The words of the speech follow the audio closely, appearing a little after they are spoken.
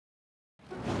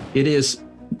It is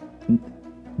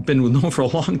been known for a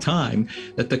long time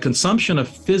that the consumption of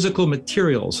physical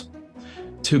materials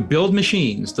to build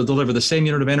machines to deliver the same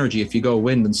unit of energy, if you go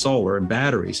wind and solar and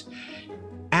batteries,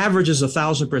 averages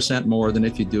 1,000% more than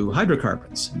if you do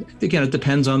hydrocarbons. Again, it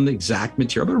depends on the exact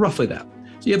material, but roughly that.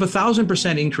 So you have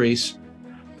 1,000% increase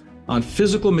on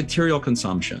physical material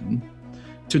consumption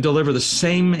to deliver the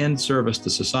same end service to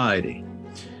society.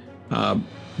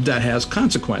 That has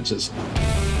consequences.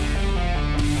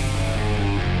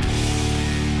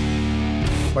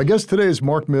 My guest today is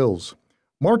Mark Mills.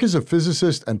 Mark is a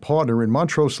physicist and partner in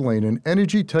Montrose Lane, an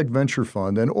energy tech venture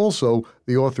fund, and also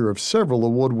the author of several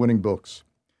award-winning books.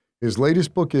 His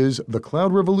latest book is The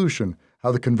Cloud Revolution: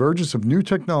 How the Convergence of New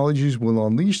Technologies Will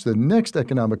Unleash the Next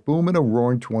Economic Boom in a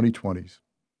Roaring 2020s.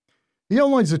 He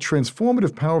outlines the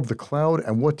transformative power of the cloud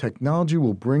and what technology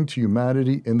will bring to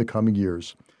humanity in the coming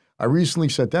years. I recently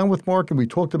sat down with Mark and we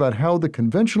talked about how the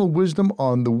conventional wisdom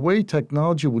on the way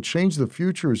technology will change the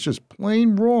future is just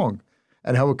plain wrong,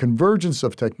 and how a convergence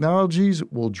of technologies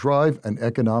will drive an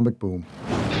economic boom.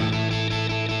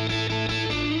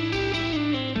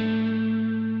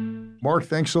 Mark,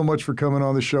 thanks so much for coming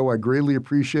on the show. I greatly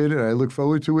appreciate it. I look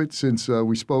forward to it since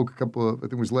we spoke I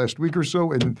think it was last week or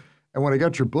so. And when I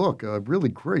got your book, really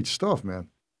great stuff, man.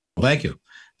 Well, thank you.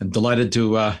 I'm delighted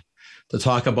to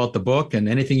talk about the book and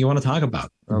anything you want to talk about.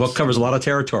 The book covers a lot of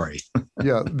territory.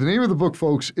 Yeah. The name of the book,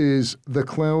 folks, is The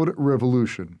Cloud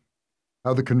Revolution: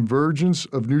 How the Convergence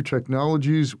of New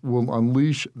Technologies Will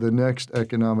Unleash the Next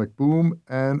Economic Boom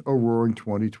and a Roaring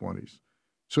 2020s.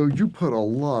 So you put a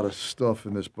lot of stuff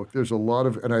in this book. There's a lot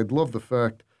of, and I love the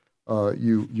fact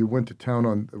you went to town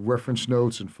on reference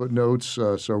notes and footnotes,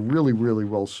 so really, really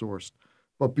well sourced.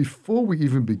 But before we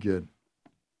even begin,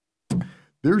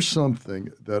 there's something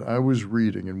that I was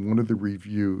reading in one of the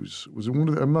reviews.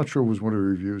 I'm not sure it was one of the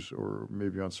reviews or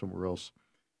maybe on somewhere else.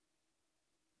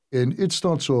 And it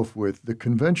starts off with, the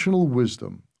conventional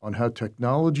wisdom on how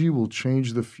technology will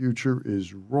change the future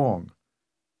is wrong.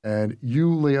 And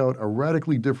you lay out a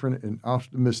radically different and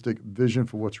optimistic vision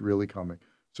for what's really coming.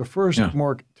 So first,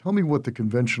 Mark, tell me what the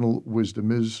conventional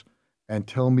wisdom is and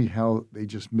tell me how they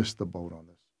just missed the boat on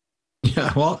this.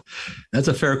 Yeah, well, that's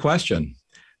a fair question.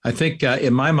 I think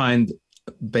in my mind,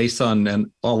 based on,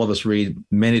 and all of us read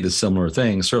many of the similar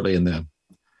things, certainly in the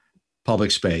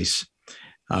public space,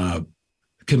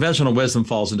 conventional wisdom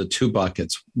falls into two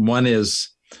buckets. One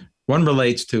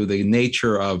relates to the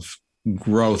nature of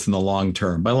growth in the long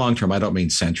term. By long term, I don't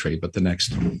mean century, but the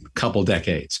next couple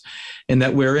decades. And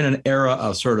that we're in an era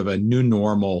of sort of a new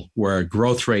normal where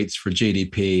growth rates for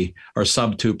GDP are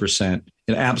sub 2%,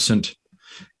 and absent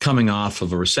coming off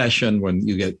of a recession when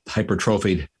you get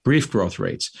hypertrophied brief growth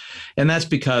rates. And that's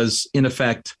because, in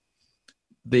effect,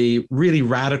 the really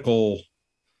radical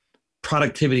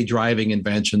productivity driving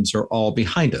inventions are all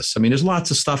behind us. I mean, there's lots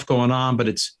of stuff going on, but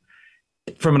it's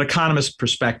from an economist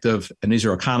perspective, and these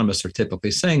are economists are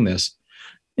typically saying this,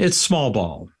 it's small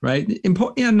ball, right?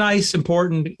 Nice,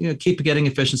 important, keep getting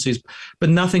efficiencies, but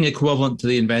nothing equivalent to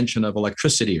the invention of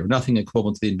electricity or nothing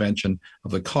equivalent to the invention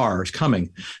of the car is coming.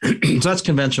 So that's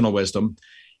conventional wisdom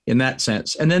in that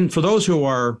sense. And then for those who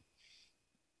are,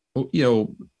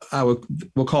 we'll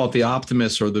call it the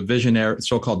optimists or the visionary,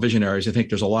 so-called visionaries, I think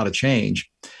there's a lot of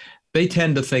change. They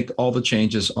tend to think all the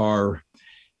changes are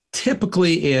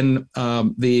typically in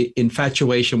the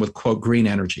infatuation with, quote, green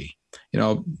energy,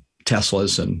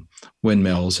 Teslas and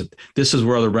windmills. This is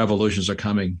where the revolutions are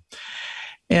coming.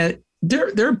 And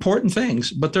they're important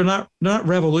things, but they're not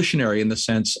revolutionary in the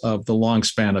sense of the long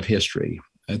span of history.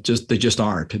 They just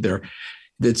aren't.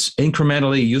 It's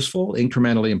incrementally useful,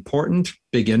 incrementally important,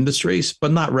 big industries,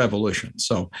 but not revolution.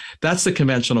 So that's the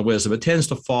conventional wisdom. It tends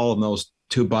to fall in those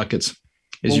two buckets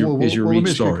as you read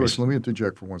stories. Let me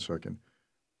interject for 1 second.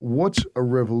 What's a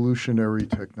revolutionary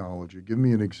technology? Give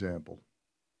me an example.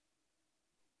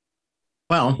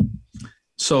 Well,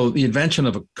 so the invention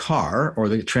of a car or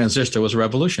the transistor was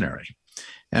revolutionary.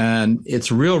 And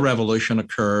its real revolution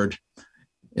occurred,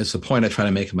 it's the point I try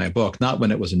to make in my book, not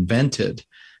when it was invented,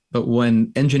 but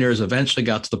when engineers eventually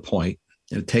got to the point,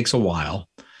 and it takes a while,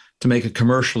 to make a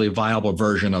commercially viable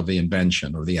version of the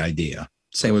invention or the idea.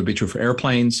 Same would be true for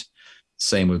airplanes.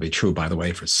 Same would be true, by the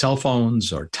way, for cell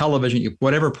phones or television,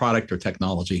 whatever product or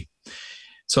technology.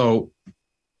 So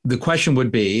the question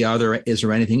would be, is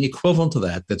there anything equivalent to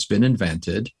that that's been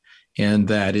invented and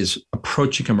that is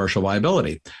approaching commercial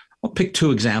viability? I'll pick two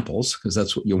examples because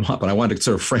that's what you want, but I want to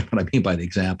sort of frame what I mean by the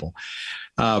example.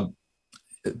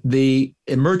 The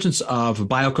emergence of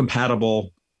biocompatible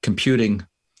computing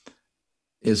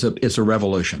is a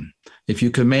revolution. If you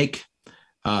can make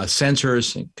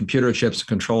sensors, computer chips,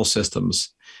 control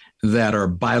systems that are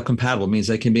biocompatible, means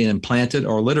they can be implanted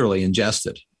or literally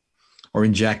ingested or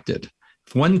injected.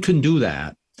 If one can do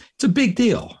that, it's a big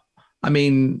deal. I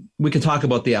mean, we can talk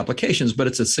about the applications, but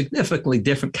it's a significantly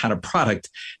different kind of product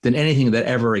than anything that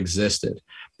ever existed.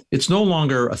 It's no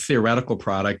longer a theoretical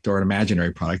product or an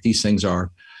imaginary product. These things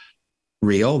are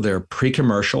real. They're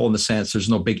pre-commercial in the sense there's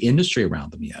no big industry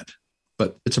around them yet,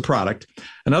 but it's a product.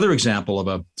 Another example of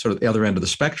a sort of the other end of the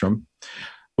spectrum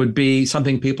would be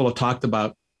something people have talked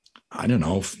about, I don't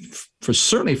know,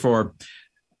 certainly for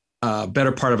a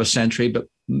better part of a century, but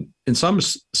in some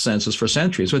senses for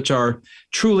centuries, which are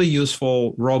truly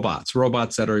useful robots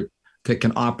that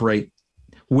can operate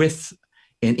with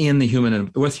and in the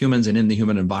human, with humans and in the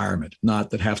human environment, not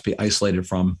that have to be isolated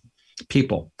from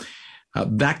people.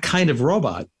 That kind of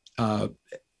robot,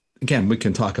 again, we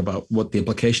can talk about what the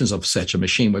implications of such a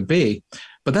machine would be,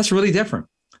 but that's really different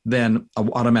than an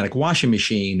automatic washing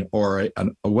machine or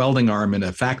a welding arm in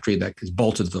a factory that is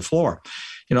bolted to the floor.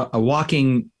 You know, a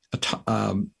walking,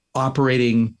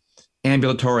 operating,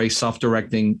 ambulatory,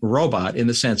 self-directing robot, in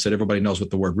the sense that everybody knows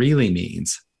what the word really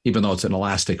means, even though it's an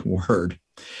elastic word.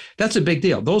 That's a big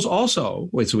deal. Those also,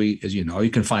 as you know, you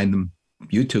can find them,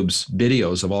 YouTube's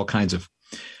videos of all kinds of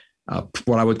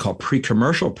what I would call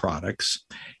pre-commercial products,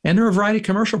 and there are a variety of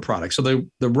commercial products. So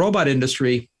the robot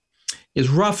industry is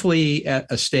roughly at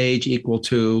a stage equal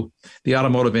to the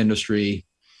automotive industry,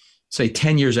 say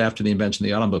 10 years after the invention of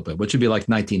the automobile, which would be like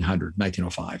 1900,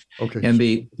 1905. Okay. And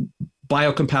the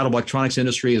biocompatible electronics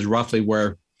industry is roughly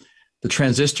where the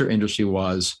transistor industry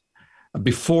was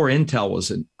before Intel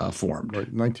was formed.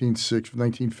 Right,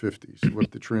 1950s,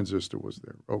 what the transistor was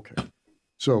there. Okay.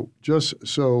 So just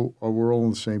so we're all on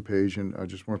the same page, and I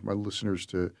just want my listeners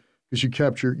to, because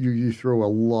you throw a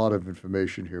lot of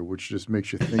information here, which just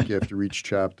makes you think after each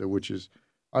chapter, which is,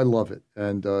 I love it.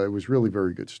 And it was really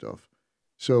very good stuff.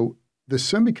 So the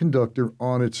semiconductor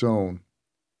on its own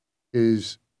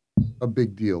is a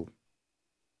big deal.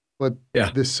 But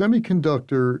the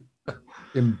semiconductor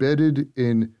embedded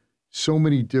in so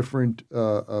many different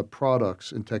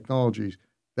products and technologies,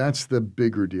 that's the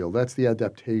bigger deal. That's the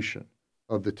adaptation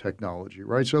of the technology,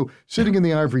 right? So sitting in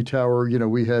the ivory tower, you know,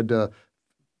 we had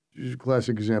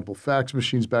classic example, fax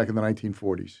machines back in the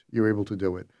 1940s. You were able to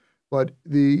do it. But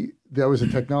that was a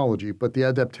technology, but the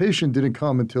adaptation didn't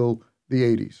come until the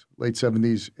 80s, late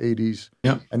 70s, 80s.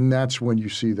 Yeah. And that's when you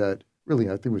see that, really,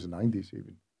 I think it was the 90s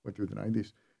even, went through the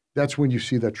 90s. That's when you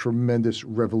see that tremendous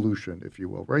revolution, if you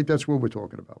will, right? That's what we're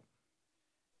talking about.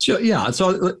 So, yeah.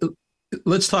 So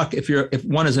let's talk, if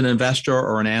one is an investor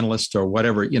or an analyst or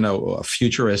whatever, you know, a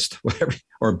futurist, whatever,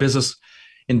 or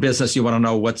in business, you want to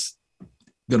know what's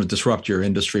going to disrupt your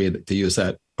industry, to use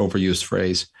that overused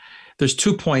phrase. There's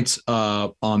 2 points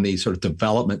on the sort of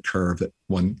development curve that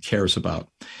one cares about,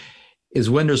 is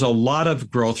when there's a lot of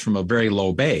growth from a very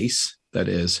low base, that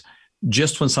is,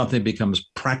 just when something becomes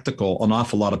practical, an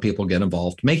awful lot of people get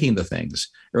involved making the things.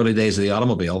 Early days of the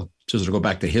automobile, just to go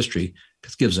back to history,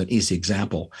 because it gives an easy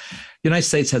example. The United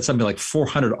States had something like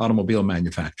 400 automobile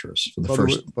manufacturers for the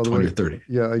first 20 or 30.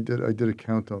 Yeah, I did a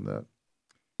count on that.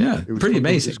 Yeah, pretty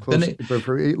amazing. From late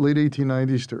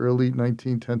 1890s to early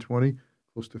 1910, 20,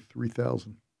 close to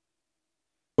 3,000.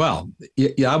 Well,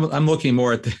 yeah, I'm looking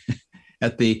more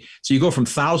at the, so you go from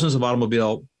thousands of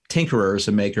automobile tinkerers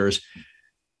and makers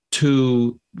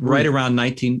to right around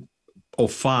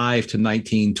 1905 to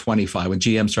 1925, when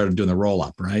GM started doing the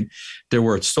roll-up, right? There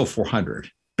were still 400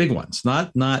 big ones,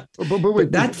 not. But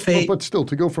wait, but still,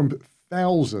 to go from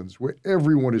thousands where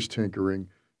everyone is tinkering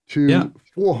to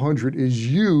 400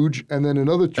 is huge, and then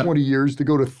another 20 years to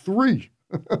go to 3.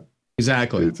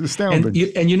 Exactly, it's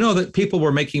astounding. And you know that people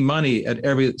were making money at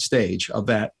every stage of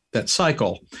that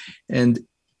cycle,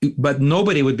 but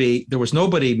there was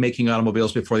nobody making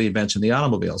automobiles before the invention of the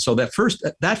automobile. So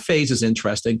that phase is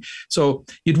interesting. So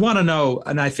you'd want to know,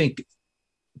 and I think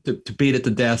to beat it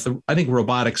to death, I think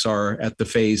robotics are at the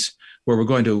phase where we're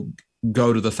going to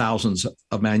go to the thousands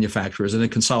of manufacturers and then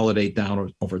consolidate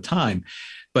down over time.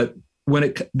 But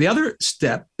the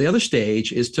other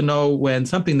stage is to know when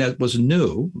something that was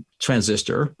new,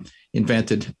 transistor,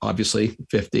 invented obviously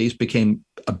 50s, became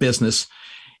a business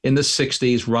in the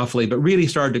 60s roughly, but really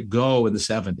started to go in the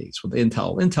 70s with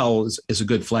Intel. Intel is a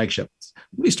good flagship.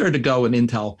 We started to go when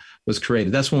Intel was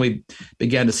created. That's when we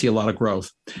began to see a lot of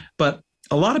growth. But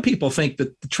a lot of people think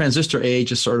that the transistor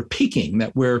age is sort of peaking,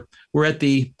 that we're at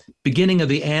the beginning of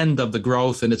the end of the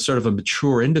growth and it's sort of a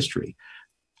mature industry.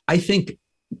 I think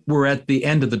we're at the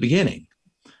end of the beginning.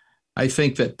 I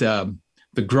think that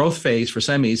the growth phase for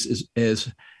semis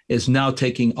is now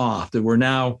taking off, that we're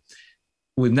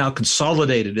we've now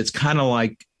consolidated. It's kind of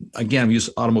like, again, I use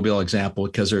automobile example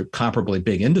because they're comparably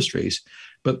big industries.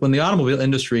 But when the automobile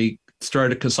industry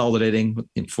started consolidating,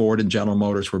 Ford and General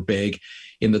Motors were big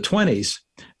in the 20s.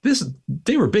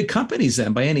 They were big companies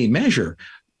then by any measure.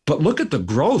 But look at the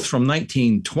growth from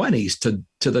 1920s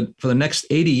for the next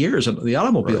 80 years of the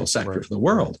automobile sector for the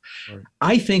world. Right.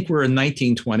 I think we're in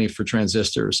 1920 for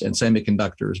transistors and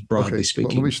semiconductors, broadly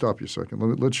speaking. Let me stop you a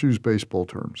second. Let's use baseball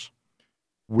terms.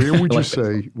 Where would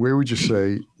you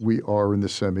say we are in the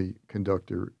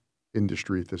semiconductor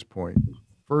industry at this point?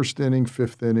 First inning,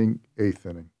 fifth inning, eighth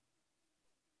inning.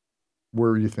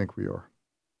 Where do you think we are?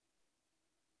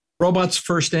 Robots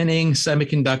first inning,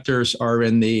 semiconductors are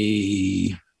in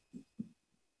the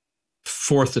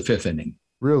fourth to fifth inning.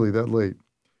 Really, that late?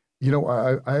 You know,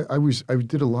 I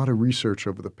did a lot of research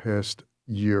over the past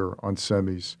year on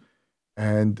semis,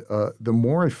 and the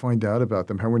more I find out about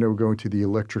them, how we're now going to the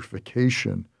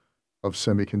electrification of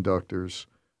semiconductors.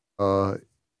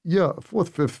 Yeah, fourth,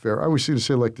 fifth, fair. I always seem to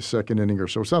say like the second inning or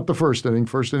so. It's not the first inning.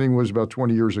 First inning was about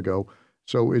 20 years ago.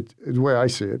 So it's the way I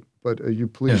see it. But you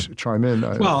please chime in.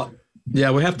 Well, yeah,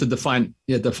 we have to define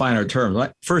our terms.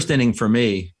 First inning for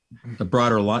me, the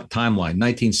broader timeline,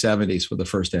 1970s was the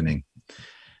first inning,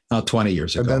 20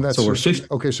 years ago. And then so we're 50.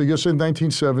 Okay, so you said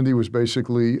 1970 was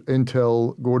basically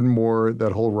Intel, Gordon Moore,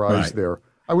 that whole rise there.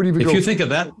 I would even if you think of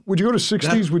that. Would you go to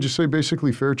 60s? Would you say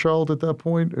basically Fairchild at that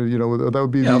point? You know, that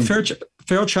would be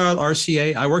Fairchild,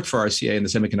 RCA. I worked for RCA in the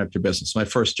semiconductor business. My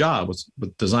first job was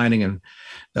with designing and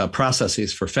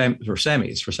processes for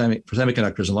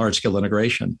semiconductors and large scale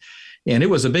integration. And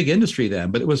it was a big industry then,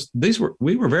 but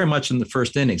we were very much in the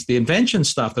first innings. The invention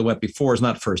stuff that went before is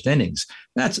not first innings.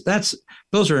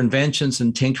 Those are inventions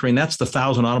and tinkering. That's the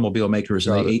 1,000 automobile makers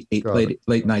in the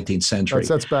late 19th century.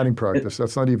 That's batting practice.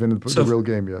 That's not even the real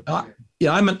game yet.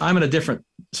 I'm in a different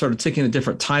sort of taking a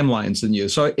different timelines than you.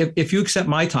 So if you accept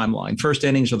my timeline, first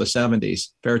innings are the 70s,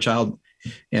 Fairchild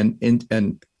and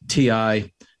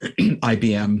TI,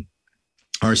 IBM,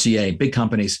 RCA, big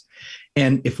companies.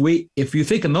 And if you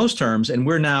think in those terms, and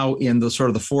we're now in the sort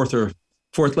of the fourth,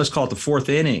 let's call it the fourth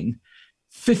inning,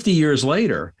 50 years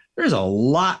later, there's a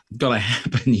lot going to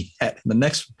happen yet in the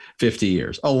next 50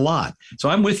 years, a lot. So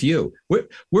I'm with you.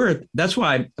 That's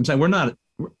why I'm saying we're not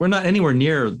anywhere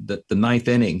near the ninth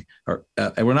inning, or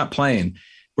we're not playing.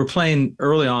 We're playing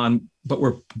early on, but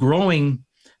we're growing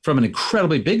from an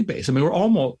incredibly big base. I mean,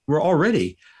 we're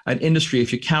already an industry,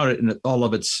 if you count it in all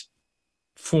of its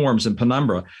forms and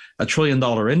penumbra, $1 trillion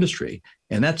industry,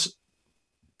 and that's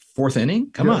fourth inning.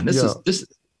 Come on, this is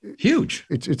huge.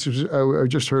 I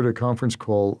just heard a conference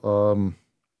call. I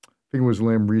think it was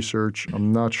Lam Research.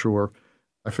 I'm not sure.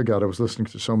 I forgot. I was listening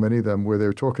to so many of them where they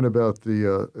were talking about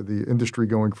the industry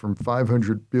going from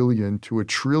 500 billion to $1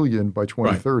 trillion by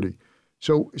 2030. Right.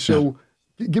 So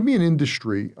give me an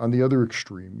industry on the other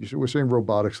extreme. We're saying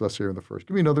robotics, let's say, in the first.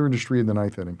 Give me another industry in the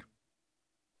ninth inning.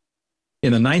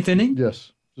 In the ninth inning?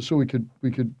 Yes. Just so we could.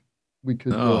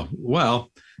 Oh, well,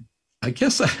 I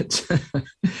guess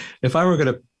if I were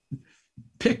going to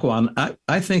pick one,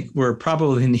 I think we're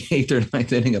probably in the eighth or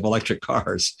ninth inning of electric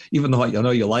cars, even though I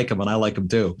know you like them and I like them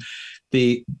too.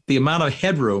 The amount of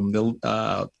headroom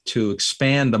to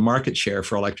expand the market share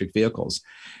for electric vehicles.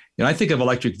 You know, I think of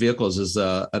electric vehicles as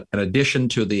an addition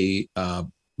to the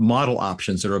model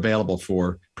options that are available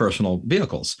for personal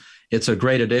vehicles. It's a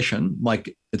great addition.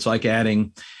 It's like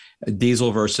adding a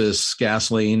diesel versus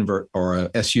gasoline or a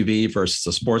SUV versus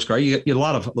a sports car.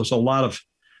 There's a lot of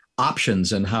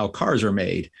options in how cars are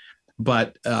made,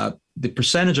 but the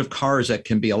percentage of cars that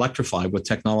can be electrified with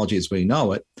technology as we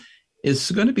know it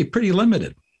is going to be pretty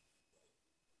limited.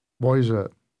 Why is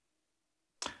that?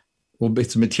 Well,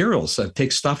 it's materials. It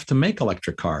takes stuff to make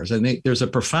electric cars. And there's a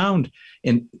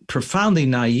profoundly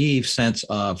naive sense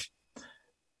of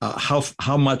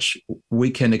how much we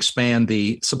can expand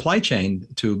the supply chain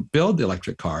to build the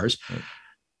electric cars. Right.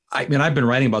 I mean, I've been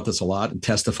writing about this a lot and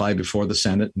testified before the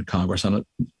Senate and Congress on it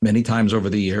many times over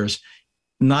the years,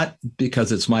 not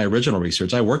because it's my original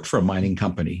research. I worked for a mining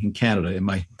company in Canada in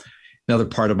another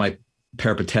part of my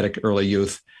peripatetic early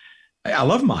youth. I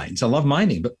love mines. I love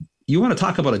mining, but you want to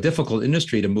talk about a difficult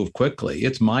industry to move quickly.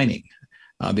 It's mining.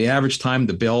 The average time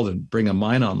to build and bring a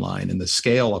mine online and the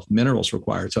scale of minerals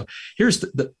required. So here's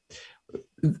from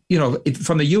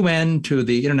the UN to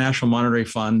the International Monetary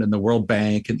Fund and the World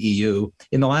Bank and EU,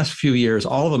 in the last few years,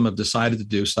 all of them have decided to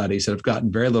do studies that have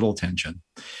gotten very little attention,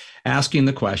 asking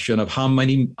the question of how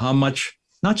much,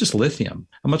 not just lithium,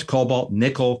 how much cobalt,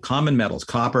 nickel, common metals,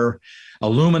 copper,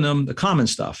 aluminum, the common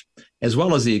stuff, as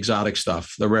well as the exotic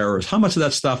stuff, the rare earths, how much of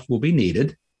that stuff will be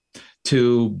needed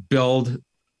to build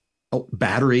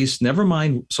batteries, never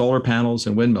mind solar panels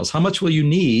and windmills. How much will you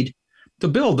need to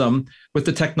build them with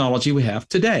the technology we have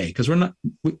today? Because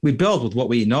we build with what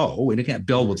we know. We can't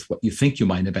build with what you think you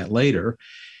might invent later.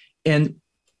 And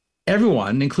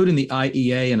everyone, including the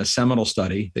IEA in a seminal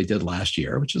study they did last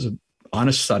year, which is an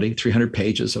honest study, 300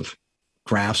 pages of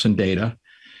graphs and data,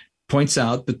 points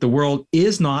out that the world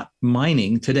is not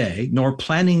mining today, nor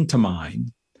planning to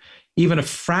mine even a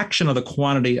fraction of the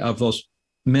quantity of those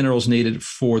minerals needed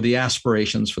for the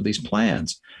aspirations for these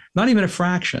plans, not even a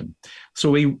fraction.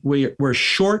 So we're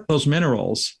short those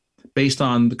minerals based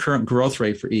on the current growth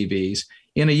rate for EVs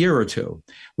in a year or two.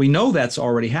 We know that's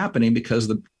already happening because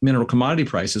the mineral commodity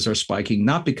prices are spiking,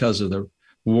 not because of the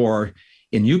war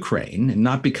in Ukraine and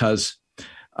not because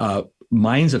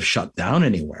mines have shut down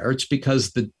anywhere. It's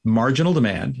because the marginal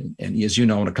demand, and as you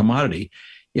know, in a commodity,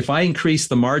 if I increase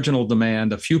the marginal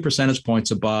demand a few percentage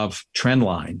points above trend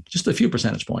line, just a few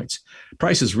percentage points,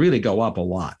 prices really go up a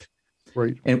lot.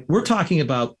 Right. And we're talking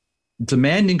about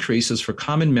demand increases for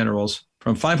common minerals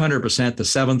from 500% to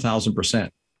 7,000%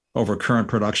 over current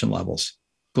production levels,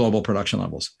 global production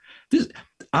levels.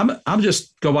 I'm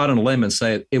just go out on a limb and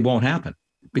say it won't happen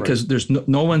because there's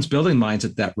no one's building mines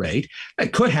at that rate.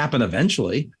 It could happen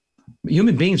eventually.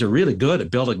 Human beings are really good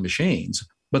at building machines.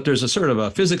 But there's a sort of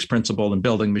a physics principle in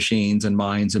building machines and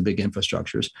mines and big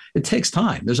infrastructures. It takes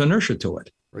time. There's inertia to it.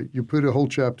 Right. You put a whole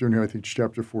chapter in here, I think it's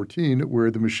chapter 14,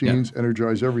 where the machines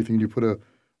energize everything. You put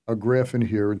a graph in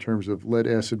here in terms of lead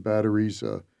acid batteries,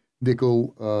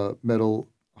 nickel metal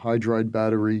hydride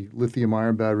battery, lithium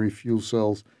ion battery, fuel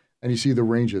cells, and you see the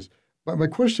ranges. My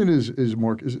question is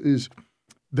Mark, is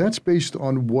that's based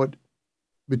on what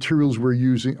materials we're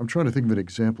using? I'm trying to think of an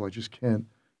example. I just can't.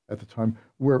 At the time,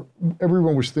 where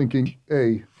everyone was thinking,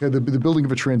 the building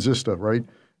of a transistor, right?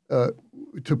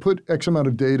 To put X amount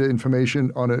of data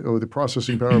information on it, or the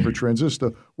processing power of a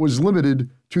transistor was limited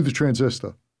to the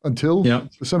transistor until the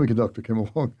semiconductor came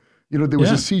along. There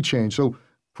was a sea change. So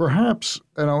perhaps,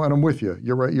 and I'm with you.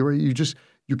 You're right.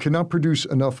 You cannot produce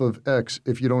enough of X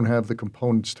if you don't have the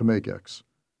components to make X.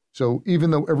 So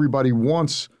even though everybody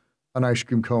wants an ice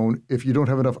cream cone, if you don't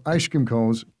have enough ice cream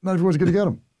cones, not everyone's going to get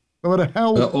them. No matter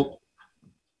how.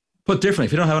 Put differently,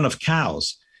 if you don't have enough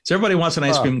cows, so everybody wants an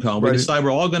ice cream cone. We decide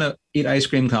we're all going to eat ice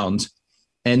cream cones,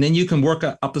 and then you can work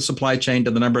up the supply chain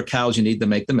to the number of cows you need to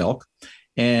make the milk.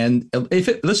 And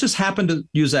let's just happen to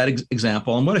use that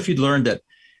example. And what if you'd learned that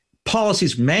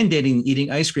policies mandating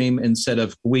eating ice cream instead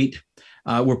of wheat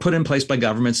were put in place by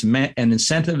governments, and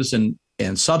incentives and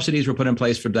subsidies were put in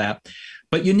place for that,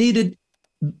 but you needed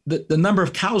the number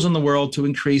of cows in the world to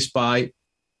increase by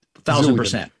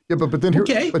 1,000%. Yeah, but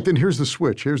then here's the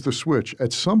switch. Here's the switch.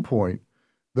 At some point,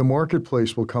 the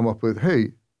marketplace will come up with,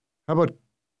 hey, how about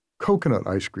coconut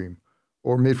ice cream,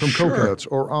 or made from coconuts,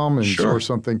 or almonds, or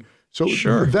something. So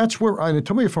that's where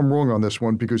tell me if I'm wrong on this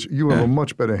one, because you have a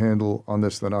much better handle on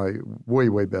this than I, way,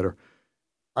 way better.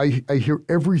 I hear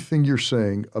everything you're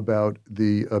saying about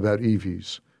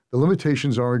EVs. The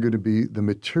limitations are going to be the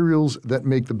materials that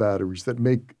make the batteries, that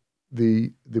make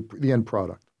the end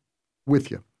product.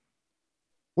 With you.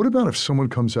 What about if someone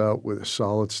comes out with a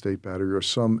solid state battery or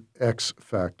some X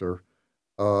factor?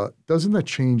 Doesn't that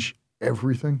change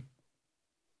everything?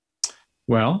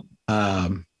 Well,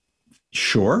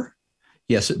 sure.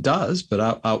 Yes, it does.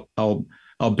 But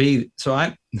I'll be, so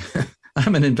I'm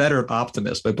an inveterate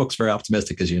optimist. My book's very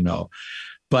optimistic, as you know,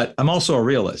 but I'm also a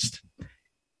realist.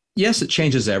 Yes, it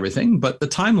changes everything, but the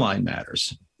timeline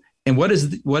matters. And what is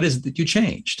that you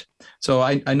changed? So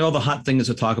I know the hot thing is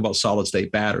to talk about solid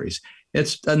state batteries.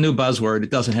 It's a new buzzword.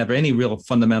 It doesn't have any real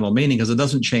fundamental meaning because it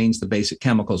doesn't change the basic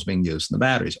chemicals being used in the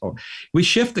batteries. Or we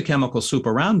shift the chemical soup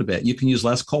around a bit. You can use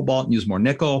less cobalt and use more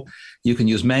nickel. You can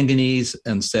use manganese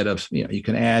instead of, you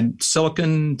can add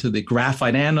silicon to the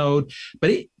graphite anode.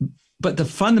 But the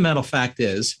fundamental fact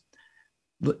is,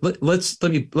 let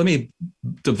me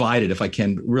divide it, if I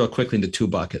can, real quickly into two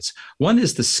buckets. One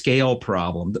is the scale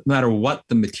problem, no matter what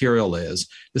the material is.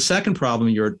 The second problem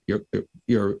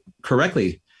you're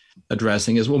correctly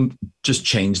addressing is, well, just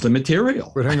change the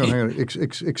material. But hang on.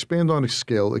 Expand on a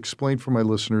scale. Explain for my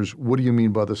listeners, what do you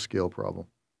mean by the scale problem?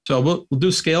 So we'll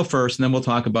do scale first, and then we'll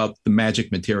talk about the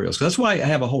magic materials. That's why I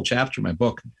have a whole chapter in my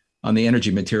book on the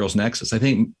energy materials nexus. I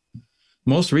think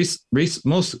most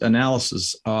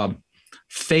analysis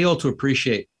fail to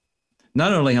appreciate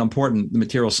not only how important the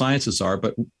material sciences are,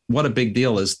 but what a big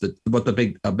deal is, what a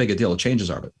big deal of changes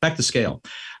are. But back to scale.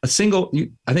 I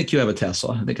think you have a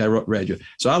Tesla. I think I read you.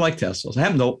 So I like Teslas. I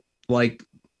happen to like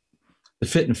the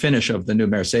fit and finish of the new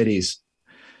Mercedes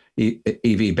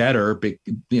EV better.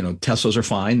 Teslas are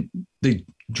fine. They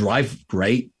drive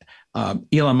great.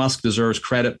 Elon Musk deserves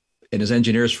credit and his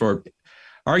engineers for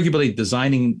arguably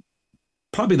designing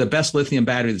probably the best lithium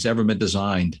battery that's ever been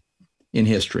designed in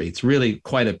history. It's really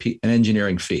quite an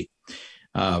engineering feat.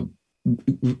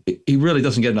 He really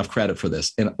doesn't get enough credit for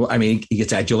this. And I mean, he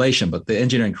gets adulation, but the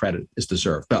engineering credit is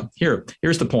deserved. But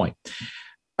here's the point.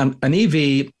 An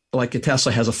EV like a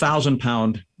Tesla has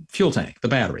 1,000-pound fuel tank, the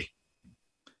battery.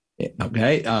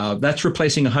 Okay, that's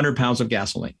replacing 100 pounds of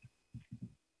gasoline.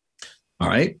 All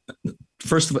right.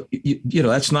 First of all,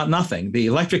 that's not nothing. The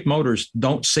electric motors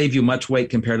don't save you much weight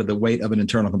compared to the weight of an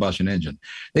internal combustion engine.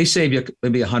 They save you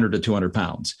maybe 100 to 200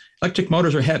 pounds. Electric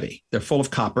motors are heavy. They're full of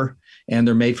copper, and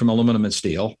they're made from aluminum and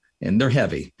steel, and they're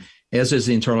heavy, as is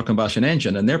the internal combustion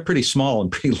engine, and they're pretty small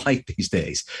and pretty light these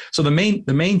days. So the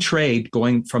main trade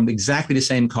going from exactly the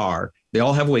same car, they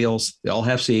all have wheels, they all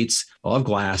have seats, they all have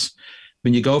glass.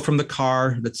 When you go from the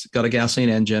car that's got a gasoline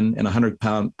engine and 100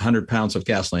 pounds of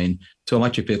gasoline to an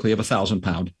electric vehicle, you have a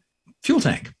 1,000-pound fuel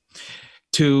tank.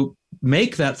 To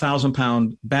make that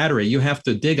 1,000-pound battery, you have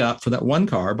to dig up for that one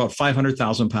car about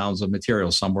 500,000 pounds of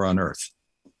material somewhere on Earth.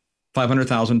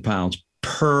 500,000 pounds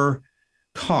per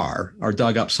car are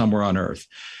dug up somewhere on Earth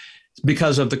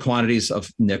because of the quantities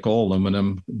of nickel,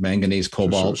 aluminum, manganese,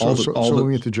 cobalt. So let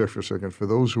me interject for a second. For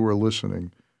those who are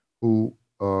listening who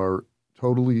are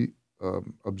totally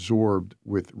absorbed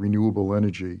with renewable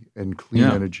energy and clean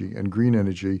energy and green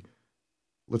energy,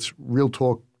 let's real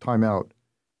talk time out.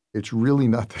 It's really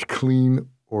not that clean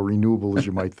or renewable as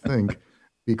you might think,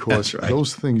 because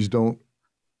those things don't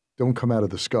come out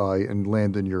of the sky and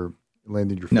land in your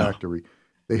factory.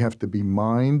 They have to be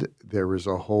mined. There is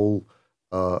a whole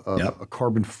a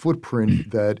carbon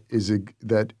footprint that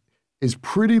is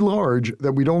pretty large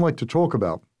that we don't like to talk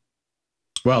about.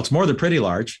 Well, it's more than pretty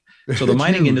large. So the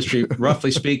mining industry,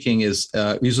 roughly speaking,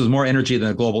 uses more energy than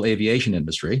the global aviation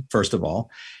industry, first of all.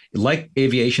 Like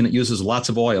aviation, it uses lots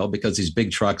of oil because these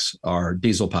big trucks are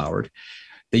diesel powered.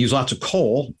 They use lots of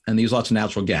coal and they use lots of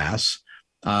natural gas.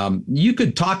 You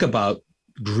could talk about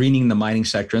greening the mining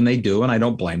sector, and they do, and I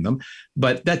don't blame them.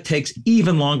 But that takes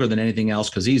even longer than anything else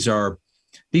because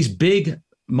these big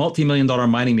multi-million-dollar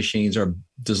mining machines are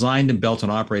designed and built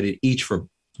and operated each for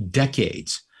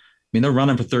decades. I mean, they're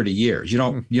running for 30 years. You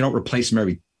don't replace them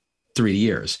every 3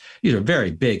 years. These are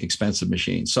very big, expensive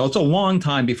machines. So it's a long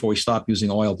time before we stop using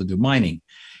oil to do mining.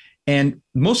 And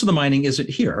most of the mining isn't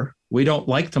here. We don't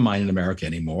like to mine in America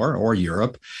anymore or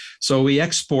Europe. So we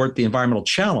export the environmental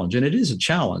challenge, and it is a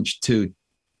challenge to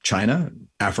China,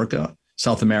 Africa,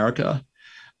 South America,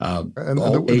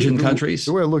 all Asian countries.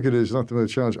 The way I look at it is not the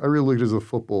challenge. I really look at it as a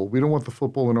football. We don't want the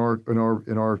football in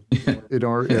our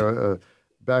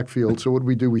backfield. So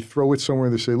what do? We throw it somewhere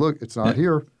and they say, look, it's not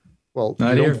here. Well,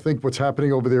 you don't think what's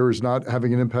happening over there is not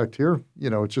having an impact here?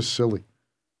 It's just silly.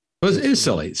 Well, it is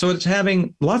silly. So it's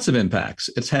having lots of impacts.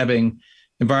 It's having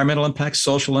environmental impacts,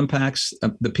 social impacts.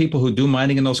 The people who do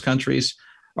mining in those countries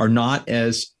are not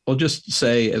as, we'll just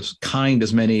say, as kind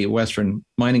as many Western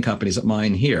mining companies that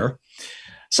mine here.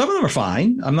 Some of them are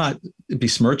fine. I'm not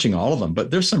besmirching all of them,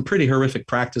 but there's some pretty horrific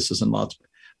practices in lots of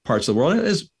parts of the world.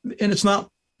 And it's not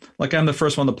like I'm the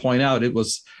first one to point out. It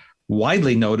was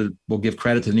widely noted. We'll give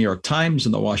credit to the New York Times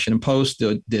and the Washington Post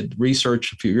did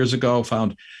research a few years ago,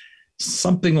 found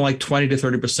something like 20 to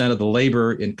 30% of the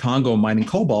labor in Congo mining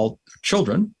cobalt are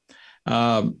children.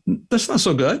 That's not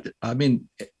so good. I mean,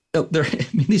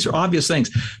 these are obvious things,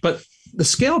 but the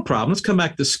scale problem, let's come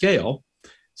back to scale.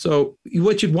 So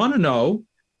what you'd want to know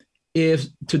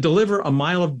is to deliver a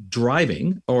mile of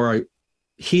driving or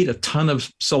heat a ton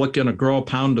of silicon or grow a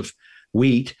pound of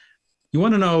wheat, you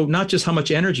want to know not just how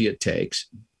much energy it takes,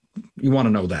 you want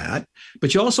to know that,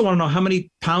 but you also want to know how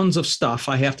many pounds of stuff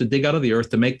I have to dig out of the earth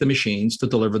to make the machines to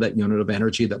deliver that unit of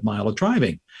energy, that mile of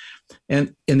driving.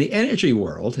 And in the energy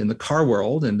world, in the car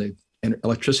world, in the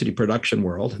electricity production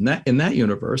world, in that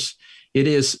universe, it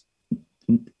is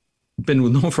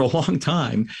been known for a long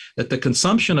time that the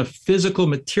consumption of physical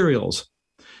materials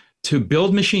to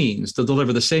build machines to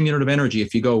deliver the same unit of energy,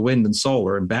 if you go wind and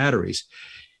solar and batteries,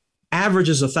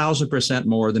 averages 1,000%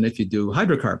 more than if you do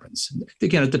hydrocarbons.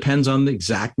 Again, it depends on the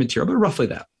exact material, but roughly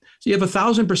that. So you have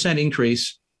 1,000%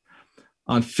 increase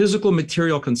on physical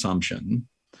material consumption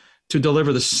to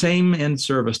deliver the same end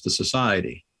service to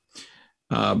society.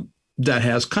 That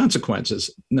has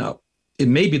consequences. Now, it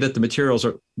may be that the materials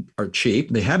are cheap.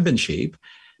 They have been cheap.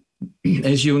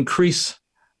 As you increase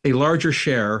a larger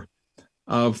share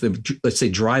of the, let's say,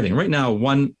 driving. Right now,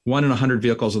 one in 100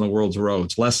 vehicles on the world's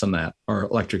roads, less than that, are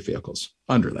electric vehicles.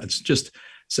 Under that, it's just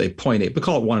say 0.8, but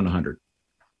call it 1 in 100.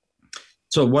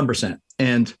 So 1%.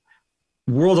 And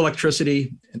world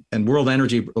electricity and world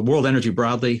energy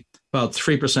broadly, about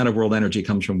 3% of world energy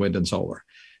comes from wind and solar.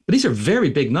 But these are very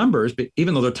big numbers, but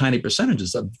even though they're tiny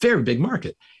percentages, a very big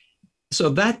market. So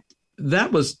that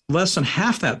was less than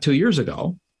half that 2 years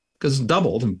ago, because it's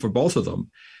doubled for both of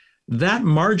them. That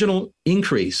marginal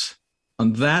increase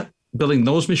on that, building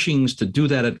those machines to do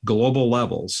that at global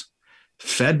levels,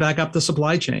 fed back up the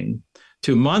supply chain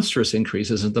to monstrous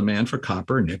increases in demand for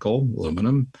copper, nickel,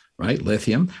 aluminum, right?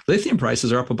 Lithium. Lithium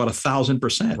prices are up about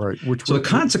 1,000%. Right. So the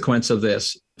consequence of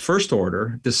this, first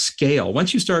order, the scale,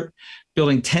 once you start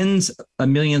building tens of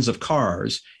millions of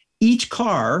cars, each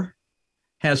car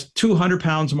has 200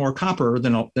 pounds more copper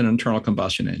than an internal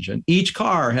combustion engine. Each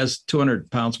car has 200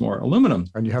 pounds more aluminum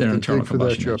and you have than an to internal dig for that.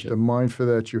 combustion You have engine. to mine for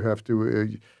that. You have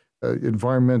to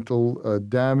environmental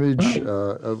damage.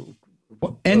 Right.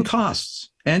 And costs.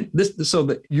 And this, so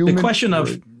the question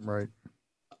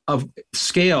of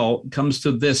scale comes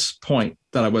to this point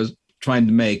that I was trying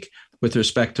to make with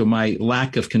respect to my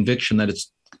lack of conviction that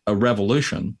it's a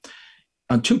revolution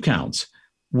on two counts.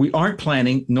 We aren't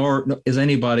planning, nor is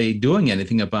anybody doing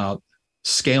anything about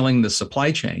scaling the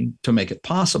supply chain to make it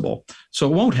possible. So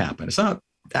it won't happen. It's not,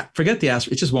 forget the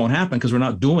ask, it just won't happen because we're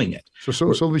not doing it. So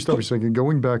let me stop you saying,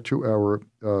 going back to our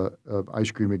ice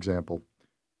cream example,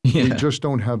 we just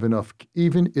don't have enough.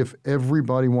 Even if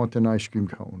everybody wants an ice cream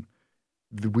cone,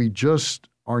 we just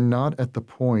are not at the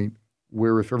point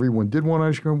where if everyone did want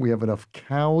ice cream, we have enough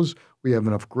cows, we have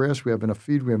enough grass, we have enough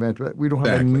feed, we don't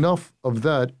have enough of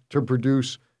that to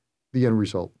produce the end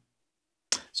result.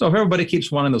 So if everybody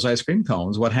keeps wanting those ice cream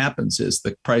cones, what happens is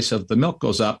the price of the milk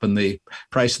goes up and the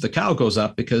price of the cow goes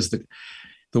up, because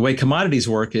the way commodities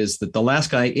work is that the last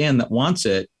guy in that wants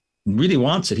it, really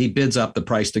wants it, he bids up the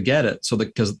price to get it. So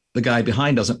because the guy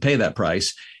behind doesn't pay that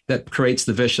price, that creates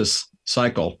the vicious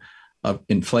cycle of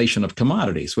inflation of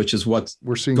commodities, which is what's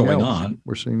going on.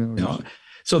 We're seeing now.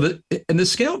 So the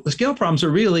scale problems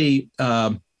are really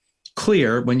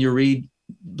clear when you read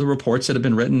the reports that have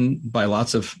been written by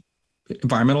lots of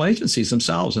environmental agencies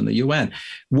themselves in the UN.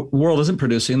 World isn't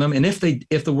producing them, and if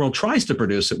the world tries to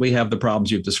produce it, we have the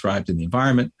problems you've described in the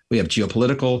environment. We have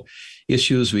geopolitical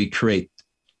issues. We create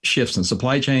shifts in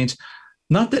supply chains.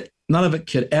 Not that none of it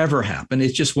could ever happen.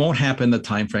 It just won't happen in the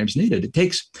timeframes needed. It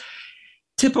takes.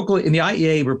 Typically, in the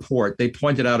IEA report, they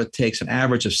pointed out it takes an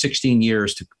average of 16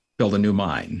 years to build a new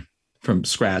mine from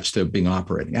scratch to being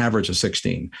operating, average of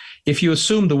 16. If you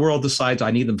assume the world decides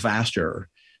I need them faster,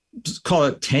 call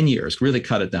it 10 years, really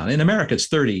cut it down. In America, it's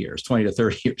 30 years, 20 to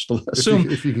 30 years. But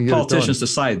assume if you can get politicians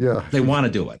decide they want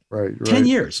to do it. Right. 10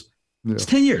 years. Yeah. It's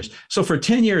 10 years. So for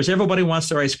 10 years, everybody wants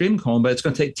their ice cream cone, but it's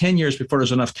going to take 10 years before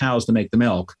there's enough cows to make the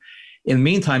milk. In the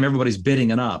meantime, everybody's bidding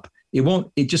it up. It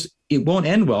won't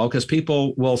end well, because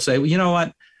people will say, well, you know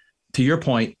what, to your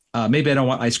point, maybe I don't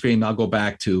want ice cream. I'll go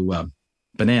back to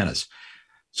bananas.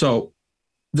 So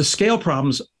the scale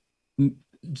problems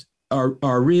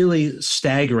are really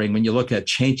staggering when you look at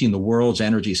changing the world's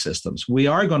energy systems. We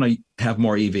are going to have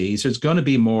more EVs. There's going to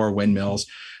be more windmills,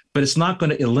 but it's not going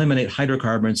to eliminate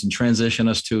hydrocarbons and transition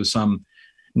us to some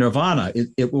nirvana.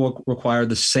 It will require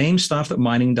the same stuff that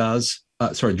mining does.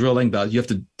 Drilling does. You have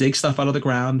to dig stuff out of the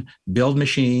ground, build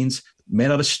machines made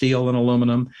out of steel and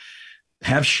aluminum,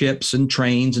 have ships and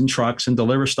trains and trucks and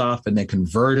deliver stuff, and then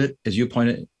convert it, as you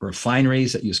pointed,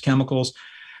 refineries that use chemicals.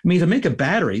 I mean, to make a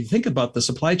battery, think about the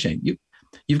supply chain.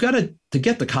 You've got to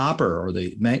get the copper or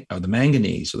the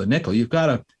manganese or the nickel. You've got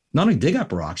to not only dig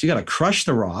up rocks, you got to crush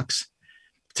the rocks.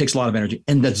 It takes a lot of energy,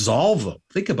 and dissolve them.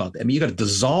 Think about that. I mean, you got to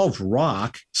dissolve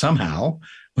rock somehow,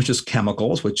 which is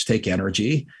chemicals, which take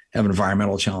energy, have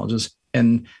environmental challenges,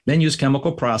 and then use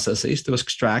chemical processes to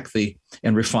extract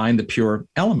and refine the pure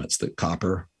elements, the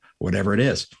copper, whatever it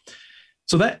is.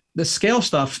 So that the scale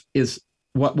stuff is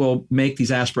what will make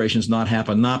these aspirations not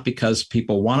happen, not because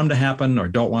people want them to happen or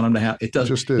don't want them to happen. It does.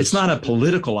 It's not a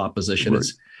political opposition. Right.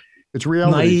 It's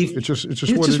reality. Naive. It's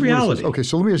just reality. Okay,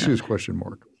 so let me ask you this question,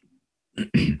 Mark.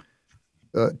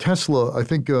 Tesla, I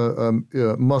think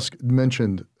Musk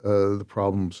mentioned the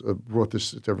problems, brought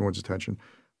this to everyone's attention.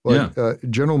 But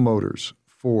General Motors,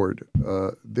 Ford,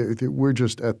 we're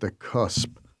just at the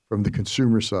cusp from the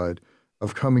consumer side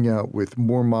of coming out with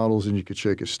more models than you could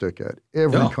shake a stick at.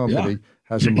 Every company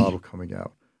has a model coming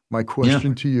out. My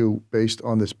question to you, based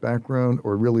on this background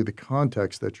or really the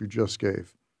context that you just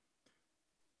gave,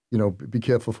 be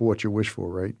careful for what you wish for,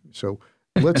 right? So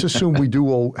let's assume we do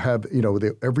all have,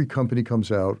 every company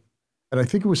comes out. And I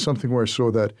think it was something where I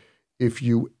saw that if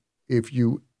you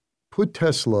put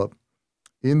Tesla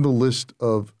in the list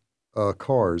of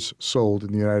cars sold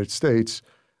in the United States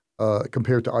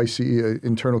compared to ICE,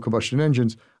 internal combustion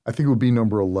engines, I think it would be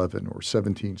number 11 or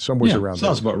 17, somewhere around there.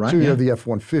 Sounds about right. So you have the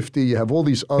F-150, you have all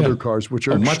these other cars which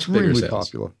are extremely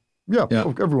popular. Yeah,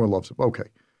 everyone loves them. Okay.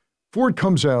 Ford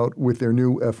comes out with their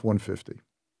new F-150.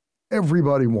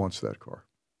 Everybody wants that car.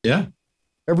 Yeah.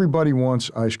 Everybody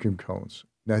wants ice cream cones.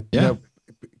 Now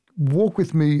walk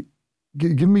with me,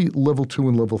 give me level 2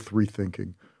 and level 3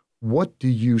 thinking. What do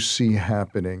you see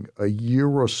happening a year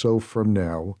or so from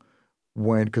now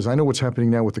when, because I know what's happening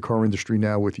now with the car industry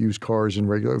now with used cars and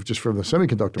regular, just from the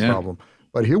semiconductor problem.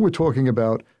 But here we're talking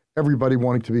about everybody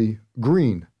wanting to be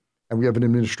green. And we have an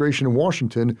administration in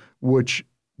Washington which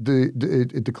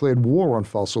it declared war on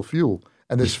fossil fuel.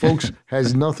 And this, folks,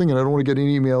 has nothing, and I don't want to get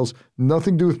any emails,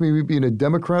 nothing to do with me being a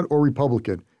Democrat or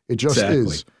Republican. It just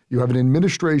is. You have an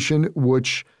administration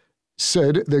which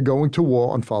said they're going to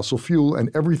war on fossil fuel, and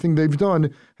everything they've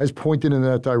done has pointed in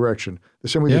that direction. The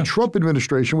same way the Trump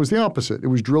administration was the opposite. It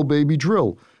was drill, baby,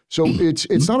 drill. So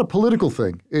it's not a political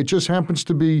thing. It just happens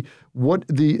to be what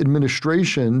the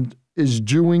administration is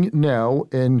doing now,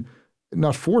 and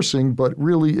not forcing, but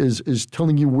really is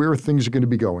telling you where things are going to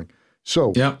be going.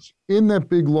 So in that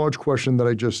big, large question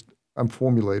that I'm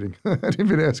formulating, I didn't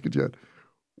even ask it yet.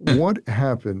 What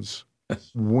happens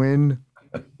when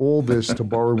all this, to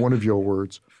borrow one of your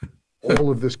words, all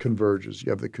of this converges?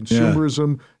 You have the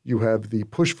consumerism, you have the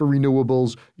push for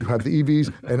renewables, you have the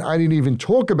EVs, and I didn't even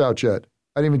talk about yet,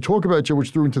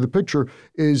 which threw into the picture,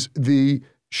 is the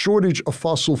shortage of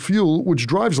fossil fuel, which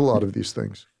drives a lot of these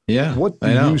things. Yeah. What do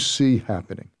you see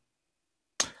happening?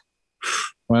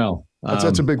 Well,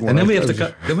 that's a big one. And then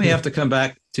we have to come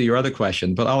back to your other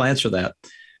question, but I'll answer that.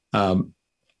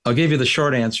 I'll give you the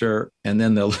short answer and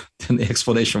then the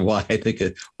explanation why I think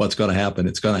what's going to happen.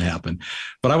 It's going to happen.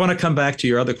 But I want to come back to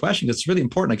your other question because it's really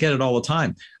important. I get it all the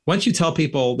time. Once you tell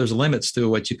people there's limits to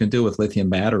what you can do with lithium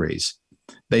batteries,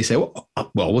 they say, well,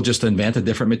 we'll just invent a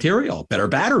different material, better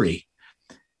battery.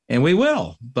 And we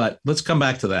will. But let's come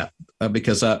back to that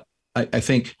because I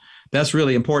think that's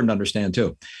really important to understand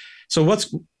too. So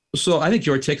I think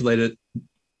you articulated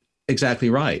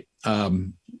exactly right.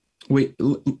 We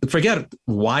forget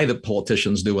why the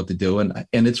politicians do what they do, and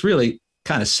it's really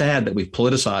kind of sad that we've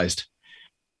politicized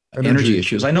energy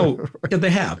issues. I know they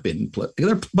have been,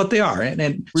 but they are,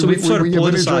 and so we've sort of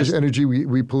politicized energy.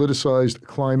 We politicized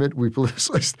climate. We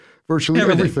politicized virtually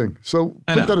everything. So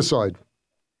put that aside.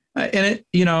 And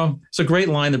it's a great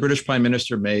line the British Prime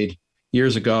Minister made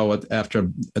years ago after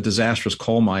a disastrous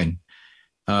coal mine,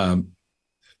 a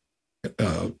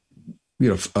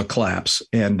collapse,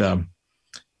 and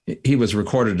he was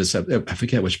recorded as I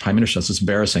forget which prime minister. It's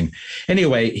embarrassing.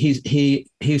 Anyway, he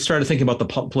started thinking about the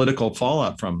political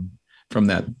fallout from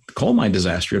that coal mine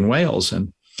disaster in Wales,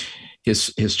 and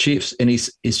his chief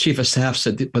of staff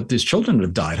said, "But these children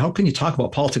have died. How can you talk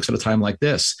about politics at a time like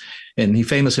this?" And he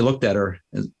famously looked at her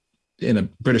in a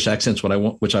British accent,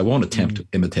 which I won't attempt to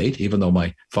imitate, even though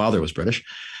my father was British.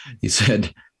 He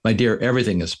said, "My dear,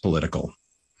 everything is political."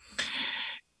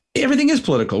 Everything is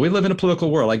political. We live in a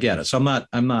political world. I get it. So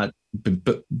I'm not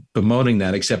bemoaning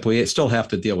that, except we still have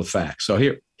to deal with facts. So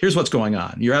here's what's going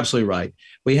on. You're absolutely right.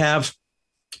 We have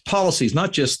policies,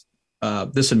 not just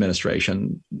this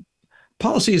administration,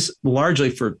 policies largely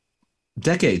for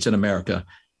decades in America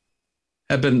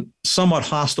have been somewhat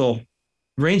hostile,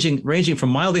 ranging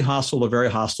from mildly hostile to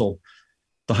very hostile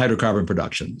to hydrocarbon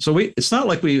production. So it's not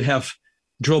like we have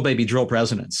drill baby drill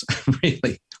presidents,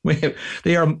 really.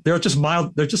 They're just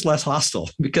mild. They're just less hostile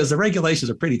because the regulations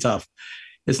are pretty tough.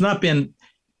 It's not been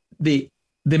the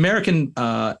American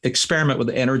experiment with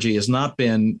energy has not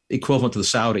been equivalent to the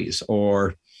Saudis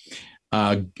or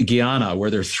Guyana, where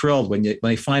they're thrilled when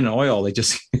they find an oil.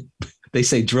 They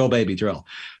say drill baby drill.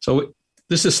 So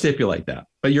this is stipulate that.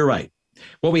 But you're right.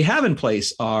 What we have in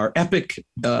place are epic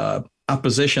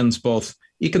oppositions, both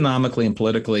economically and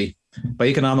politically. By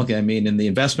economically, I mean in the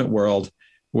investment world,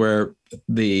 where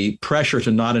the pressure to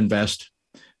not invest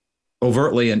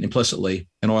overtly and implicitly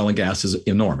in oil and gas is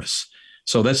enormous.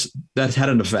 So that's had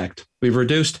an effect. We've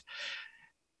reduced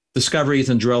discoveries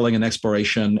and drilling and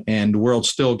exploration, and the world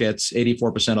still gets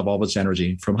 84% of all of its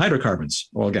energy from hydrocarbons,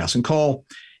 oil, gas, and coal,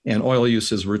 and oil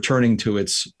use is returning to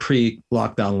its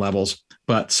pre-lockdown levels,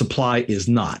 but supply is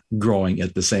not growing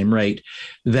at the same rate.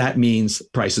 That means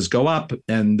prices go up,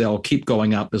 and they'll keep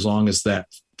going up as long as that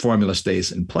formula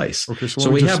stays in place. Okay, so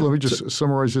let me just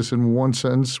summarize this in one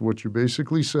sentence. What you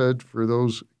basically said, for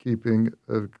those keeping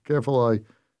a careful eye,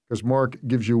 because Mark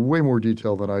gives you way more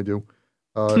detail than I do,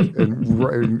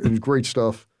 and great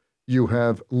stuff. You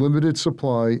have limited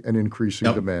supply and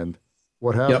increasing demand.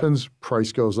 What happens?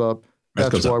 Price goes up.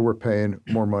 That's why we're paying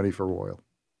more money for oil.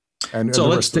 And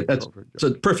so it's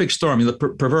a perfect storm. The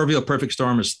proverbial perfect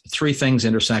storm is three things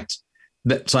intersect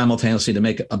that simultaneously to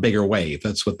make a bigger wave.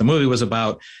 That's what the movie was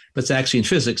about. But it's actually in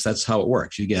physics, that's how it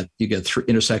works. You get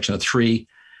intersection of three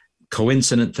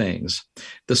coincident things.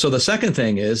 So the second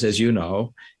thing is, as you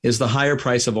know, is the higher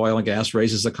price of oil and gas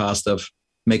raises the cost of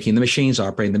making the machines,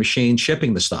 operating the machine,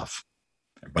 shipping the stuff.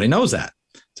 Everybody knows that.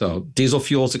 So diesel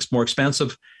fuel is more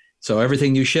expensive. So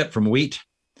everything you ship from wheat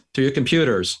to your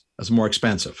computers is more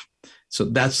expensive. So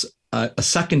that's a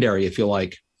secondary, if you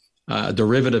like,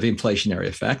 derivative inflationary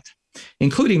effect,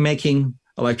 including making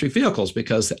electric vehicles,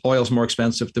 because the oil is more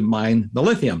expensive to mine the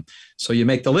lithium. So you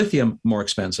make the lithium more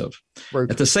expensive. Right.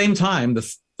 At the same time,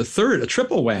 the third, a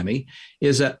triple whammy,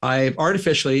 is that I've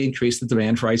artificially increased the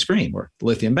demand for ice cream or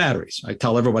lithium batteries. I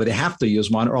tell everybody they have to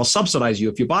use one, or I'll subsidize you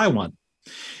if you buy one.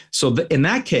 So in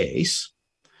that case,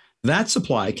 that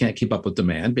supply can't keep up with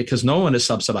demand because no one is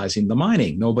subsidizing the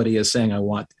mining. Nobody is saying, I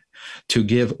want to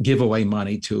give away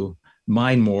money to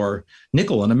mine more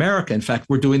nickel in America. In fact,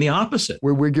 we're doing the opposite.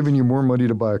 We're giving you more money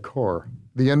to buy a car,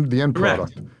 the end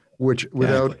product, which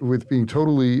with being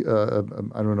totally, I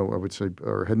don't know, I would say,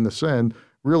 our head in the sand,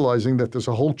 realizing that there's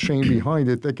a whole chain behind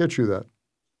it that gets you that.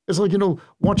 It's like,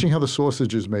 watching how the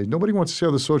sausage is made. Nobody wants to see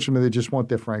how the sausage is made. They just want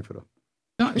their frankfurter.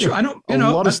 No, sure. I don't. A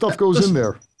lot of stuff goes in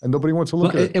there, and nobody wants to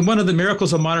look at it. And one of the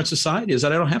miracles of modern society is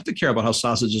that I don't have to care about how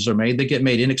sausages are made. They get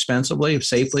made inexpensively,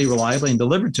 safely, reliably, and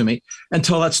delivered to me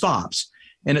until that stops.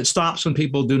 And it stops when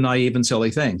people do naive and silly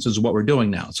things. This is what we're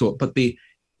doing now. So, but the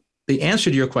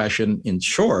answer to your question, in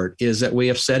short, is that we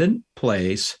have set in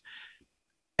place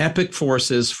epic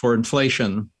forces for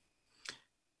inflation,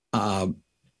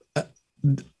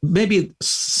 maybe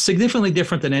significantly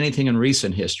different than anything in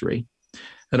recent history,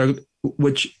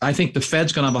 which I think the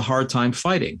Fed's going to have a hard time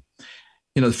fighting.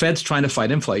 The Fed's trying to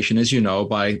fight inflation, as you know,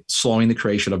 by slowing the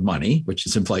creation of money, which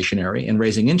is inflationary, and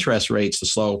raising interest rates to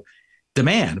slow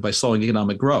demand by slowing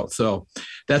economic growth. So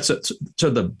that's sort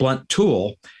of the blunt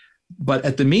tool. But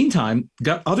at the meantime,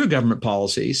 other government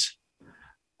policies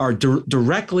are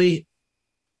directly,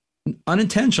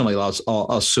 unintentionally, I'll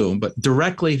assume, but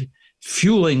directly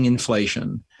fueling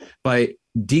inflation by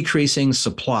decreasing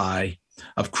supply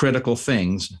of critical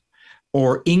things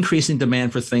or increasing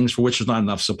demand for things for which there's not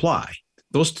enough supply.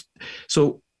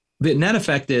 So the net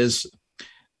effect is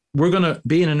we're going to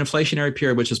be in an inflationary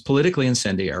period, which is politically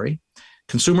incendiary.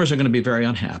 Consumers are going to be very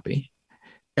unhappy.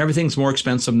 Everything's more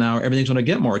expensive now. Everything's going to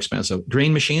get more expensive.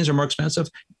 Green machines are more expensive.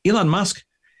 Elon Musk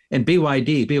and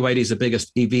BYD is the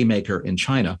biggest EV maker in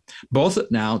China, both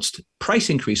announced price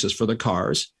increases for the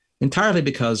cars entirely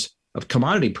because of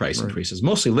commodity price increases,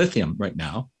 mostly lithium right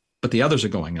now, but the others are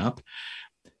going up.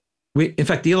 In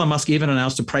fact, Elon Musk even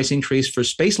announced a price increase for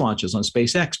space launches on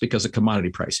SpaceX because of commodity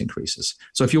price increases.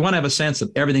 So if you want to have a sense that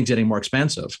everything's getting more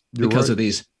expensive because of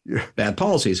these bad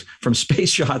policies, from space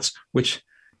shots, which,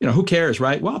 who cares,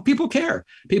 right? Well, people care.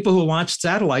 People who launch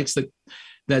satellites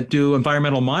that do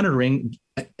environmental monitoring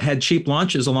had cheap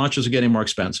launches. The launches are getting more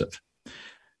expensive.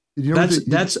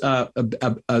 That's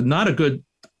not a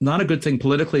good thing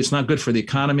politically. It's not good for the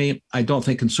economy. I don't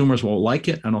think consumers will like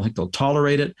it. I don't think they'll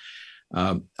tolerate it.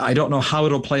 I don't know how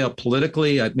it'll play out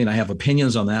politically. I mean, I have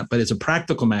opinions on that, but it's a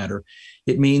practical matter.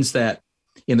 It means that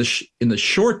in the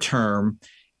short term,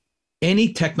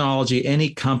 any technology, any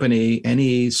company,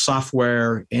 any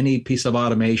software, any piece of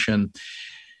automation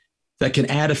that can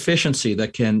add efficiency,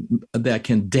 that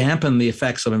can dampen the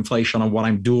effects of inflation on what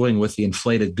I'm doing with the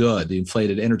inflated good, the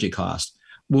inflated energy cost,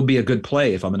 will be a good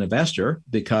play if I'm an investor,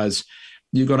 because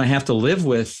you're going to have to live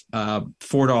with $4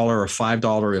 or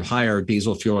 $5 or higher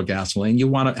diesel fuel or gasoline. You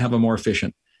want to have a more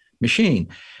efficient machine.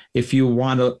 If you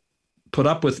want to put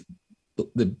up with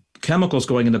the chemicals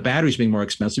going into batteries being more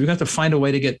expensive, you're going to have to find a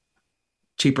way to get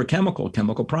cheaper chemical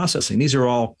processing. These are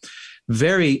all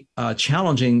very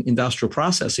challenging industrial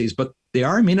processes, but they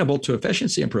are amenable to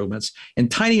efficiency improvements.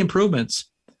 And tiny improvements,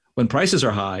 when prices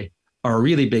are high, are a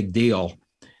really big deal.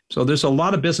 So there's a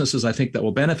lot of businesses, I think, that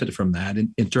will benefit from that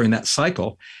during that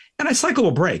cycle. And a cycle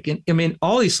will break. And I mean,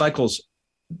 all these cycles,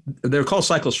 they're called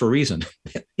cycles for a reason.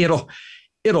 It'll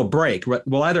break.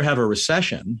 We'll either have a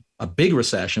recession, a big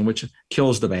recession, which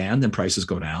kills demand and prices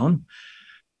go down,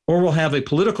 or we'll have a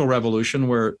political revolution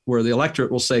where the electorate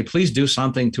will say, please do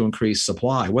something to increase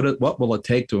supply. What will it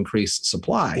take to increase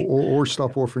supply? Or